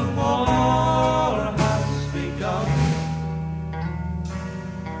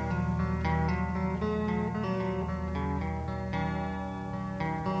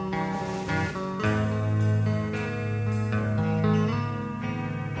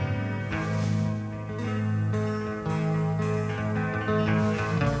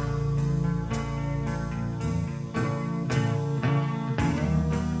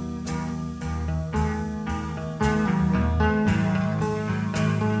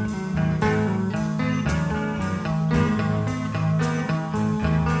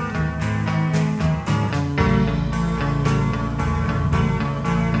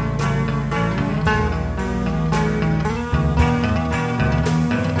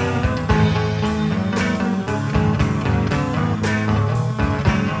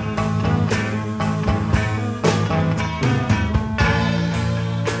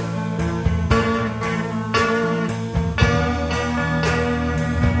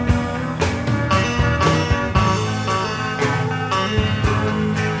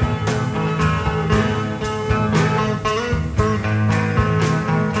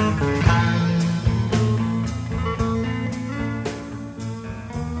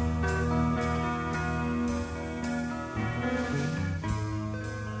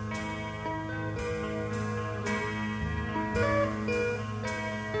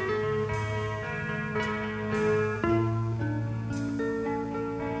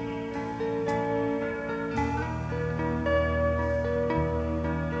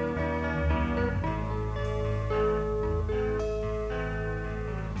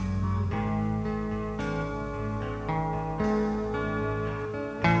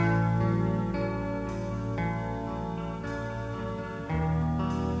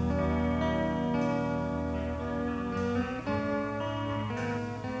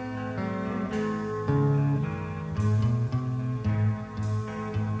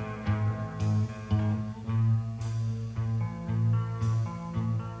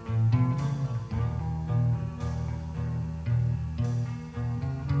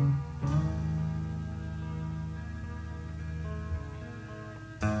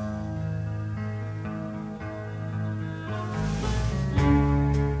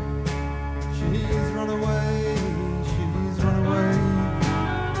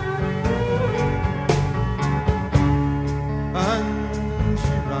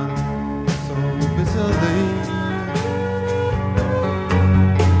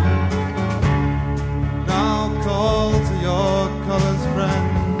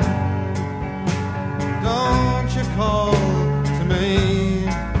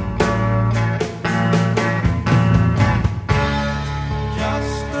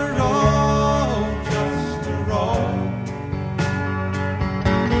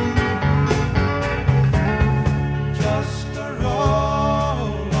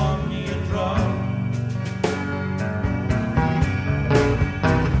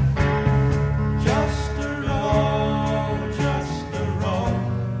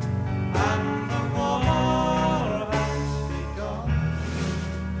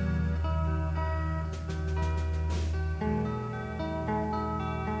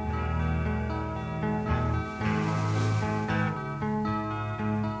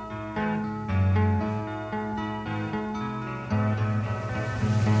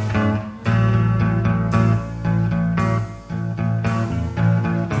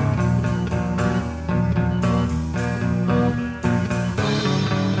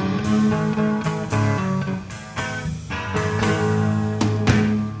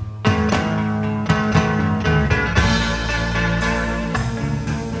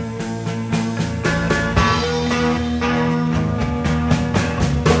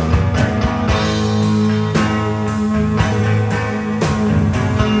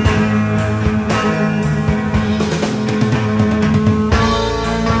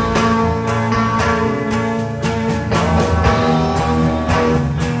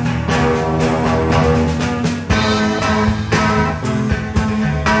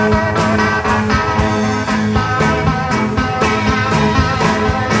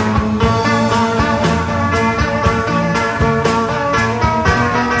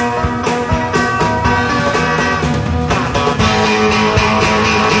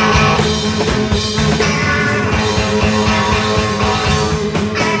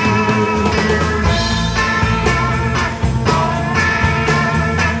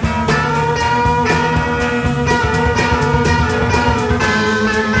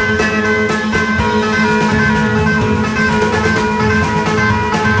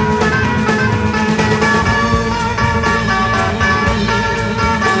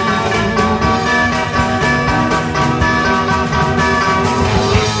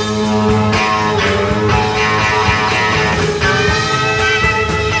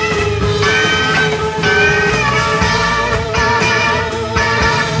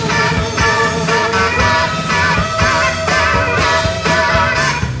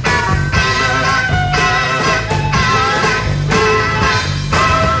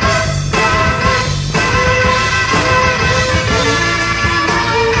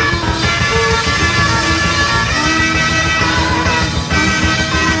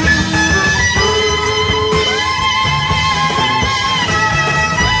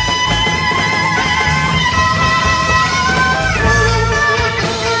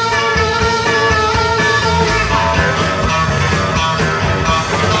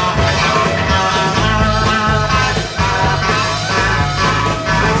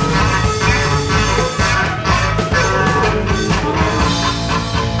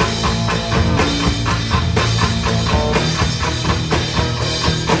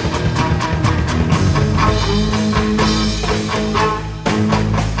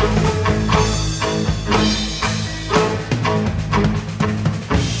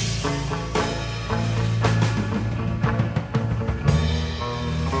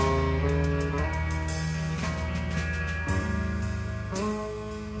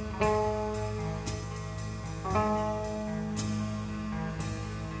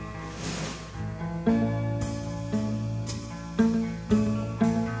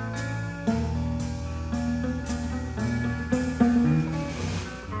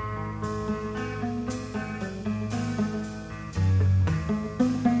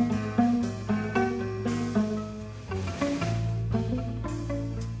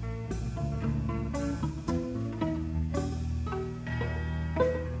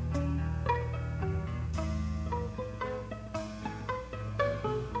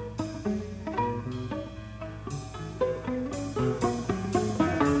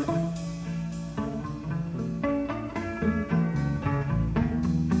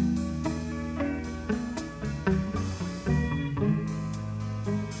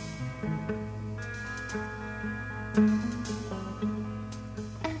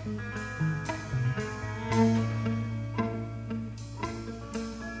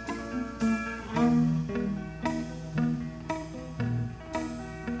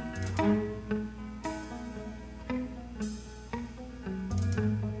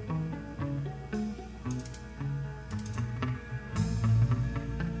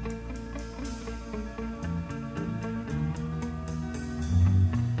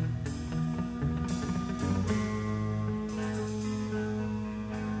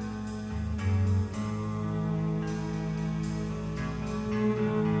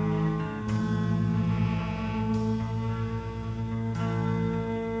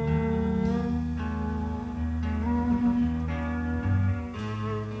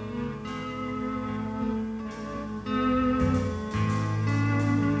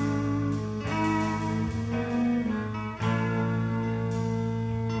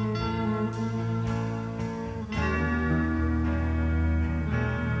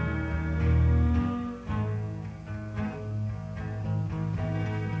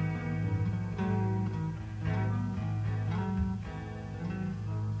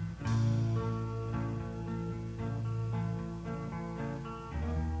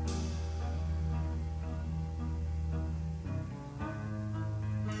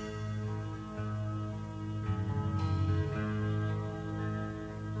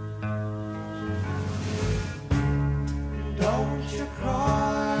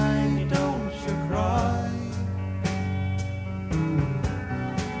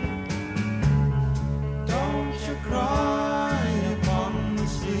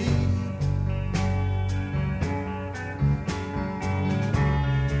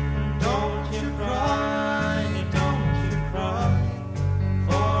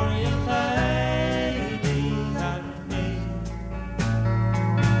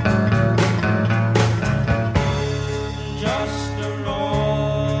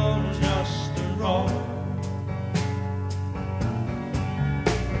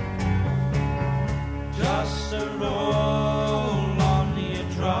lost and all